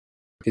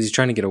because he's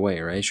trying to get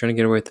away, right? He's trying to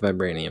get away with the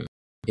vibranium.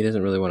 He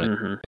doesn't really want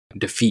to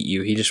defeat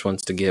you. He just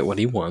wants to get what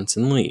he wants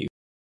and leave.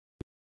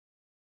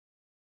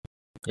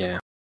 Yeah.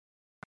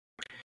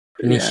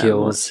 And he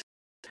heals.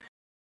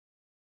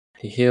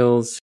 He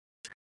heals.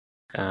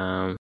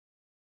 The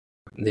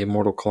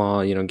Immortal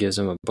Klaw, gives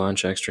him a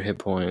bunch of extra hit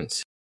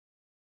points.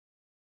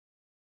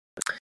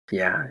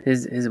 Yeah,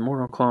 his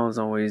Immortal Klaw is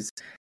always,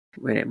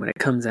 when it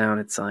comes out,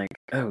 it's like,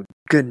 oh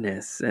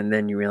goodness, and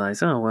then you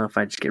realize, oh well, if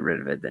I just get rid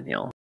of it, then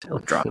he'll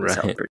drop his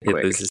health pretty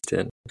quick. It loses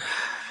 10.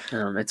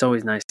 It's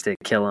always nice to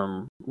kill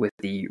him with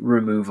the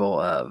removal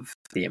of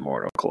the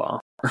Immortal Klaw.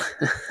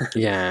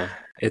 Yeah,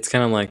 it's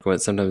kind of like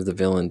what sometimes the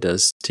villain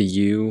does to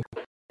you.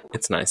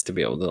 It's nice to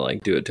be able to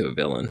like do it to a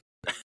villain.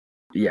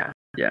 Yeah.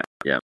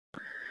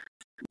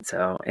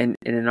 So, and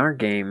in our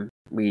game,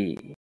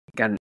 we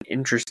got an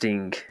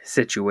interesting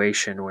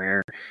situation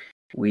where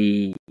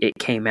it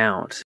came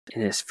out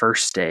in his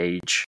first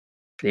stage,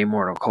 the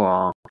Immortal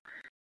Klaw,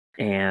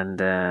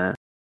 and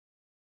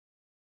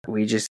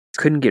we just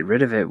couldn't get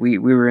rid of it. We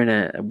were in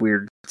a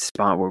weird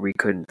spot where we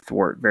couldn't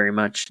thwart very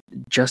much,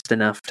 just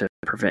enough to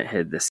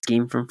prevent the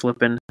scheme from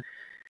flipping,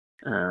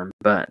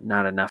 but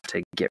not enough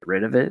to get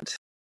rid of it.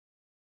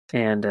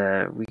 And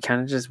we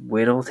kind of just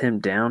whittled him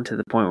down to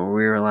the point where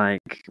we were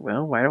like,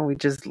 well, why don't we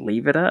just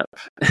leave it up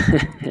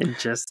and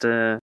just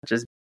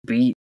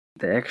beat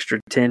the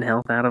extra 10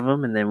 health out of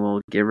him, and then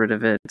we'll get rid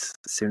of it as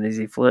soon as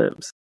he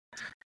flips.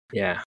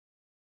 Yeah.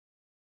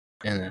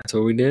 And that's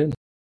what we did.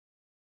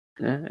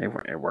 Yeah,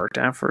 it worked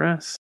out for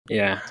us.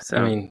 Yeah. So,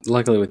 I mean,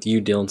 luckily with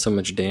you dealing so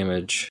much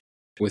damage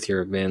with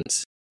your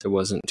events, it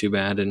wasn't too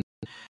bad.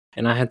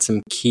 And I had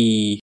some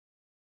key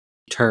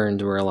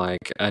turns where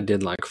like I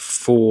did like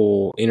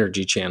full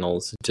energy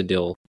channels to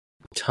deal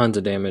tons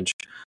of damage.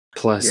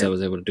 Plus I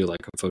was able to do like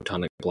a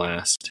photonic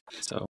blast.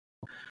 So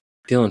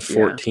dealing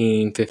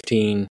 14,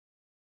 15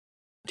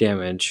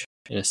 damage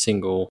in a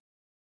single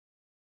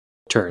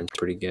turn is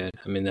pretty good.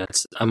 I mean,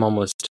 I'm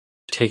almost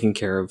taking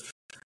care of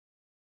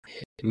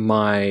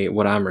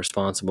what I'm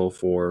responsible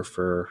for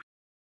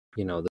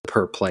the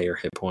per player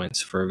hit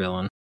points for a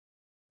villain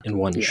in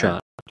one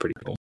shot. Pretty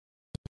cool.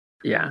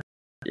 Yeah.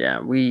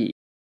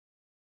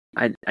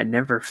 I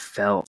never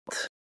felt,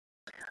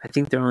 I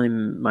think there only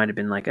might have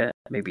been like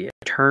maybe a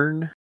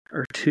turn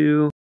or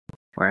two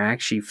where I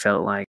actually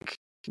felt like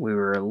we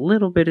were a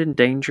little bit in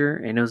danger,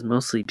 and it was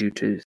mostly due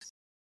to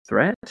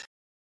threat,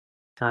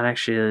 not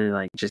actually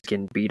like just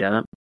getting beat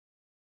up.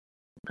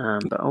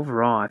 But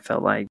overall, I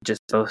felt like just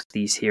both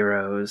these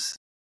heroes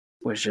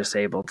was just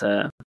able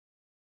to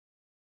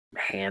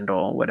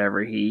handle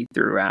whatever he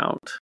threw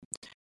out.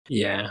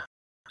 Yeah.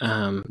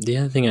 The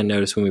other thing I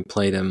noticed when we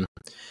played him,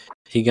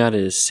 he got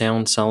his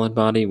sound solid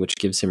body, which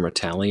gives him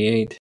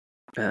retaliate.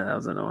 That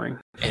was annoying.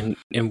 And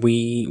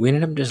we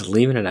ended up just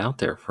leaving it out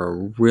there for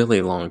a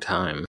really long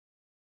time.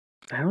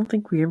 I don't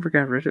think we ever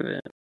got rid of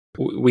it.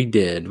 We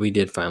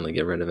did finally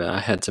get rid of it. I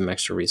had some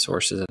extra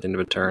resources at the end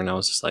of a turn. I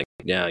was just like,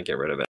 yeah, get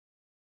rid of it.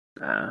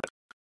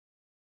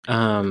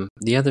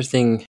 The other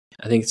thing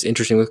I think is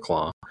interesting with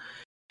Klaw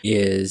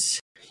is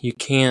he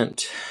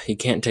can't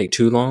take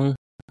too long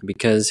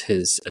because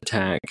his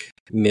attack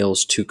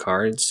mills 2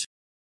 cards.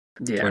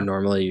 Yeah. Where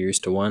normally you're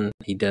used to 1.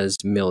 He does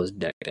mill his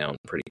deck down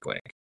pretty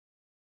quick.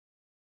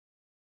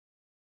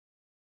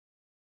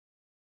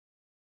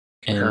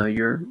 And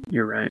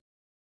you're right.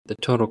 The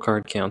total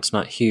card count's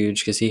not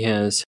huge because he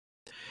has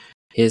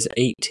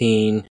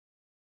 18.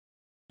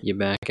 You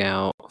back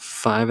out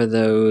 5 of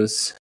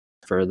those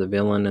for the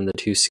villain and the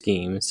 2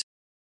 schemes.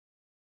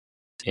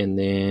 And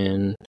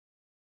then,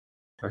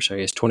 he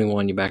has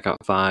 21. You back out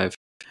 5.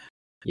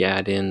 You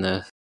add in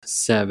the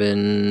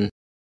 7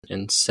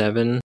 and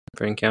 7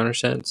 for encounter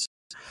sets.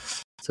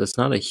 So it's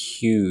not a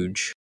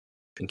huge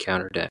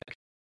encounter deck.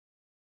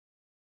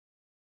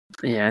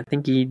 Yeah, I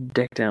think he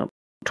decked out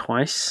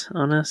twice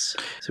on us.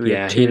 So he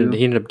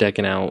ended up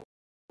decking out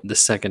the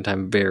second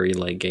time very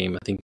late game. I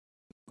think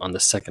on the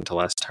second to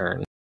last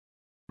turn.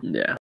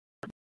 Yeah.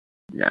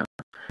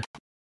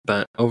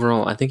 But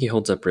overall, I think he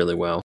holds up really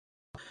well.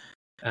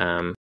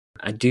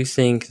 I do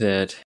think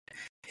that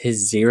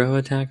his 0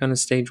 attack on a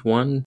stage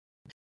 1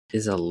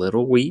 is a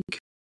little weak.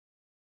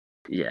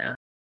 Yeah.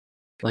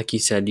 Like you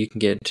said, you can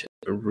get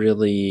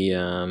really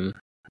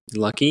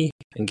lucky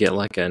and get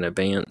like an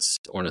advance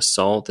or an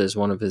assault as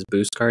one of his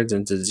boost cards,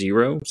 and it's a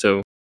 0.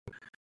 So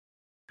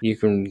you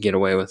can get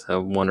away with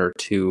a 1 or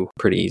 2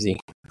 pretty easy.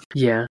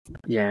 Yeah.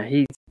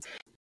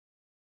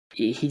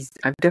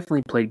 I've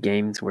definitely played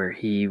games where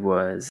he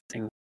was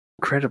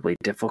incredibly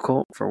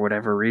difficult for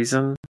whatever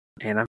reason,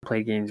 and I've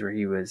played games where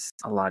he was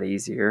a lot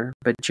easier,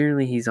 but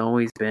generally he's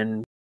always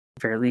been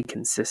fairly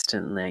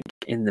consistent, like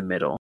in the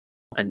middle,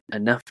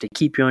 enough to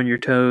keep you on your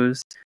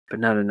toes, but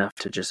not enough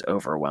to just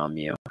overwhelm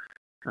you.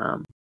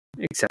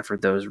 Except for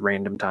those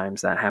random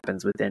times that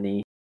happens with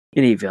any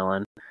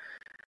villain.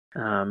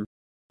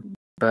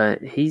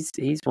 But he's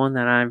one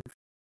that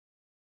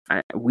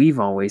we've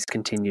always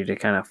continued to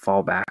kind of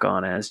fall back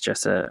on as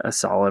just a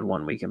solid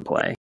one we can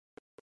play.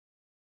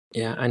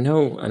 Yeah, I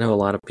know a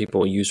lot of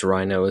people use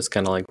Rhino as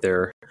kind of like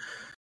their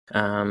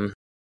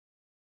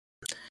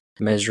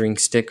measuring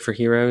stick for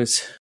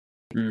heroes.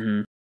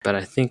 Mm-hmm. But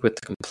I think with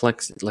the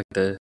complexity, like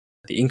the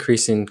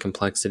increase in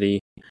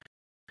complexity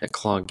that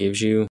Klaw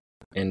gives you,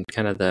 and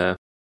kind of the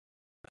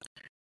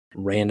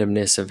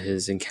randomness of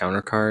his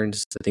encounter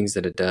cards, the things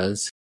that it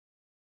does,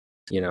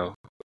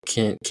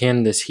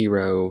 can this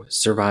hero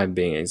survive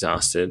being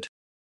exhausted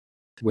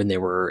when they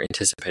were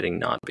anticipating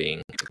not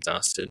being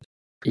exhausted?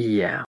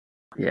 Yeah.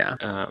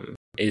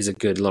 Is a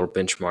good little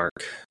benchmark.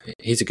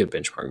 He's a good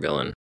benchmark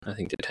villain, I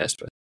think, to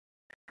test with.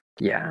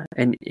 Yeah,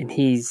 and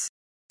he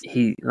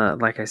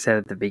like I said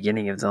at the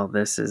beginning of all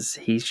this,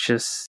 he's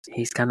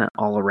kind of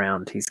all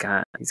around. He's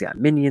got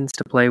minions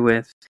to play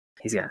with.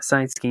 He's got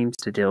side schemes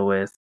to deal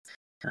with.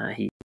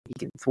 He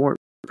can thwart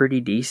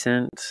pretty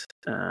decent.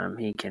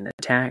 He can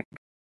attack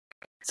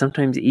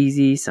sometimes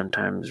easy,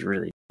 sometimes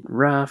really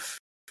rough.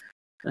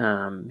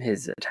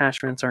 His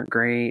attachments aren't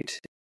great,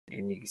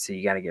 and so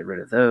you got to get rid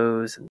of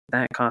those, and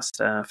that costs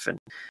stuff. And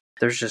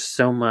there's just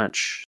so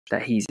much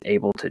that he's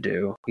able to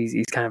do.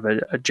 He's kind of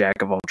a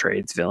jack of all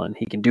trades villain.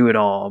 He can do it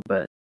all,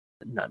 but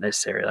not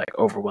necessarily like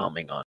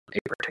overwhelming on a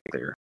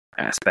particular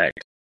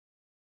aspect.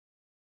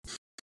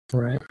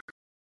 Right.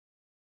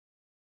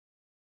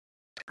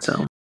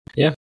 So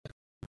yeah,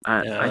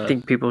 I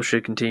think people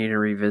should continue to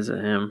revisit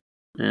him.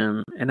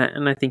 And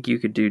I think you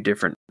could do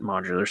different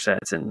modular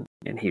sets and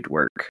he'd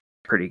work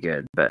pretty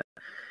good. But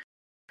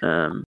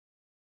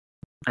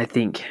I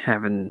think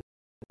having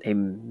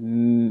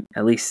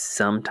at least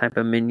some type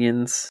of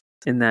minions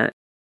in that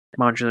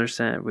modular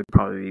set would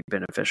probably be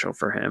beneficial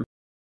for him.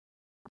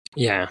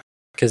 Yeah,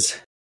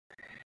 because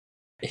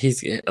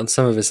he's on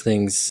some of his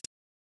things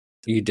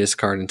you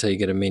discard until you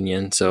get a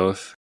minion. So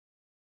if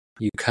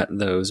you cut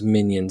those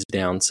minions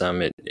down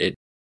some, it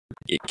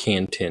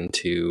can tend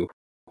to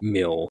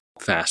mill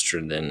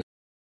faster than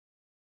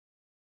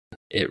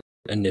it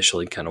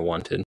initially kind of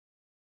wanted.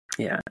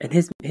 Yeah, and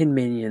his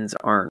minions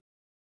aren't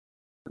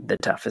the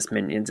toughest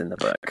minions in the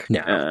book.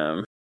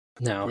 No.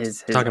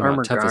 His talking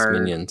about toughest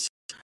minions,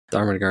 the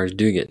armored guards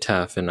do get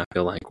tough, and I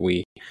feel like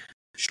we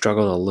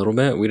struggled a little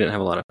bit. We didn't have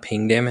a lot of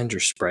ping damage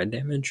or spread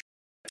damage.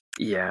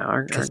 Yeah,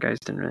 our guys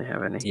didn't really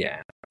have any.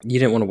 Yeah, you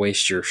didn't want to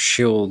waste your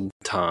shield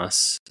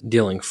toss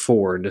dealing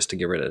 4 just to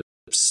get rid of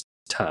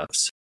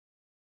toughs.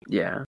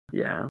 Yeah.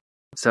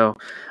 So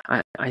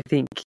I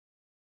think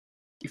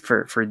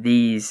for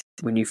these,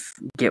 when you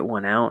get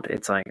one out,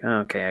 it's like, oh,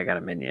 okay, I got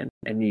a minion,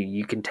 and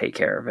you can take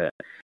care of it.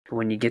 But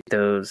when you get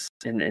those,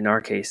 in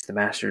our case, the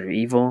Masters of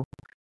Evil,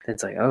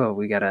 it's like, oh,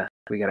 we gotta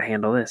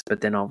handle this.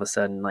 But then all of a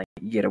sudden, like,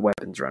 you get a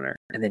weapons runner,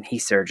 and then he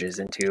surges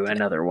into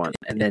another one,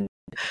 and then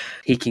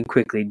they can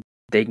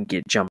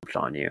get jumped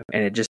on you,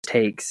 and it just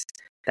takes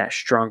that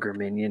stronger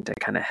minion to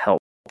kind of help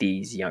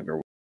these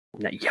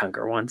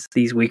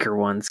these weaker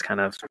ones kind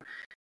of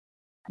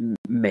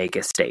make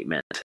a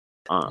statement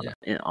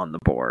on the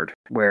board,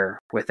 where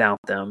without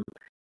them,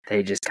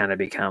 they just kind of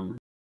become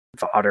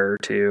fodder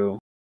to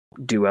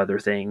do other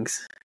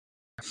things.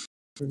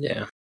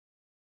 Yeah.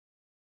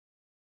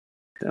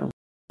 So,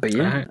 but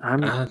yeah,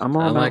 I'm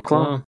all about like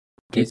Klaw.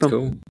 He's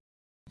cool.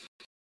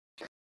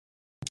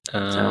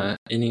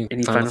 Any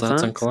final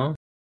thoughts on Klaw?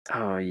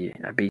 Oh yeah,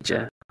 I beat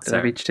you. Did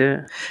I beat you to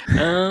it?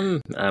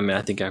 I mean,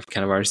 I think I've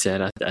kind of already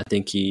said. I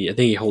think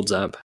he holds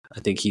up. I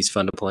think he's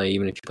fun to play,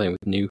 even if you're playing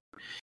with new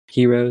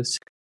heroes.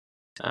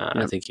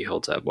 I think he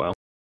holds up well.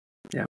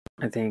 Yeah,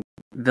 I think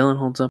Villain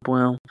holds up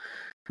well.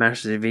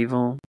 Masters of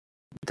Evil,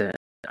 I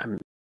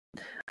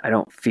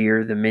don't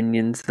fear the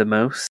minions the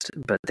most,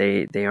 but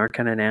they are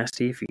kind of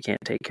nasty if you can't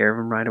take care of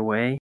them right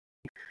away.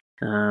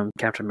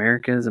 Captain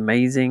America is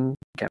amazing.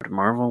 Captain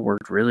Marvel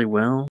worked really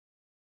well.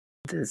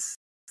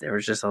 There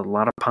was just a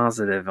lot of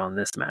positive on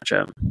this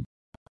matchup.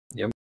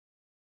 Yep,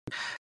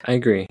 I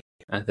agree.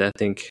 I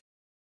think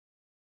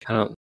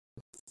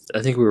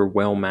we were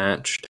well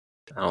matched.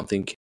 I don't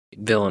think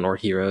villain or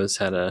heroes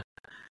had an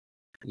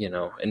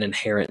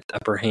inherent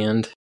upper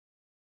hand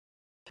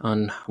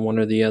on one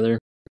or the other.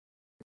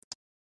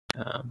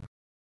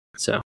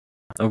 So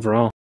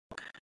overall,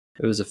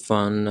 it was a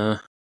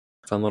fun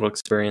little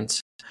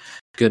experience.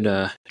 Good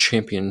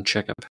champion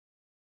checkup.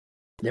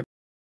 Yep,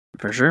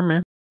 for sure,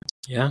 man.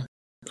 Yeah.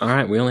 All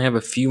right, we only have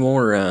a few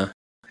more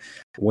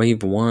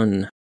Wave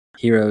 1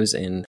 heroes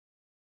and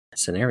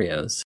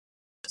scenarios.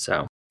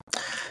 So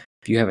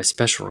if you have a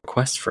special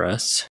request for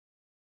us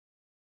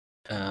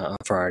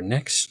for our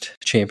next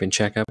champion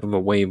checkup of a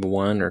Wave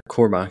 1 or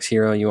Core Box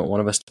hero you want one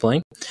of us to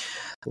play,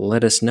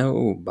 let us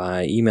know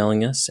by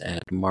emailing us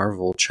at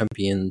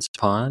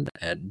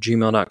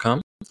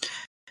marvelchampionspod@gmail.com,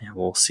 and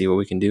we'll see what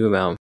we can do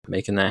about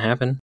making that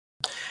happen.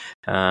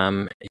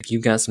 If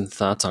you've got some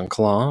thoughts on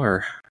Klaw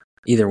or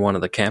either one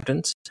of the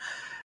captains,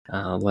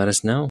 let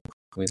us know.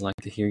 We'd like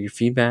to hear your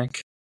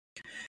feedback.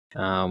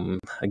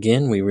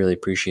 Again, we really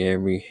appreciate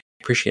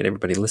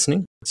everybody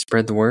listening.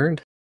 Spread the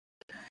word.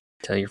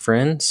 Tell your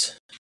friends.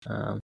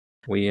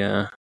 We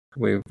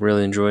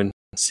really enjoyed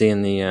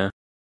seeing the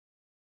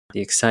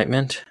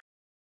excitement,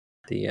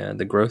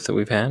 the growth that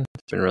we've had.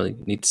 It's been really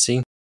neat to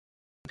see.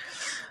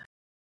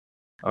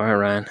 All right,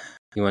 Ryan,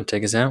 you want to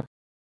take us out?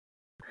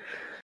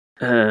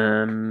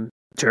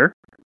 Sure.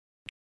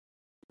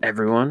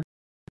 Everyone,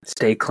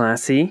 stay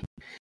classy,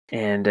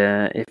 and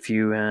if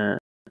you are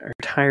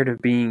tired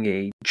of being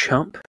a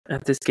chump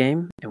at this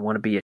game and want to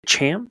be a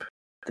champ,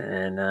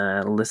 then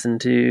listen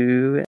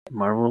to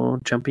Marvel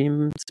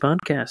Champions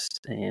podcast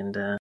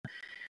and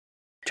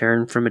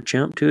turn from a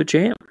chump to a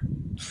champ.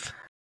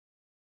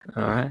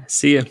 All right.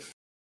 See ya.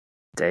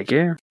 Take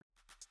care.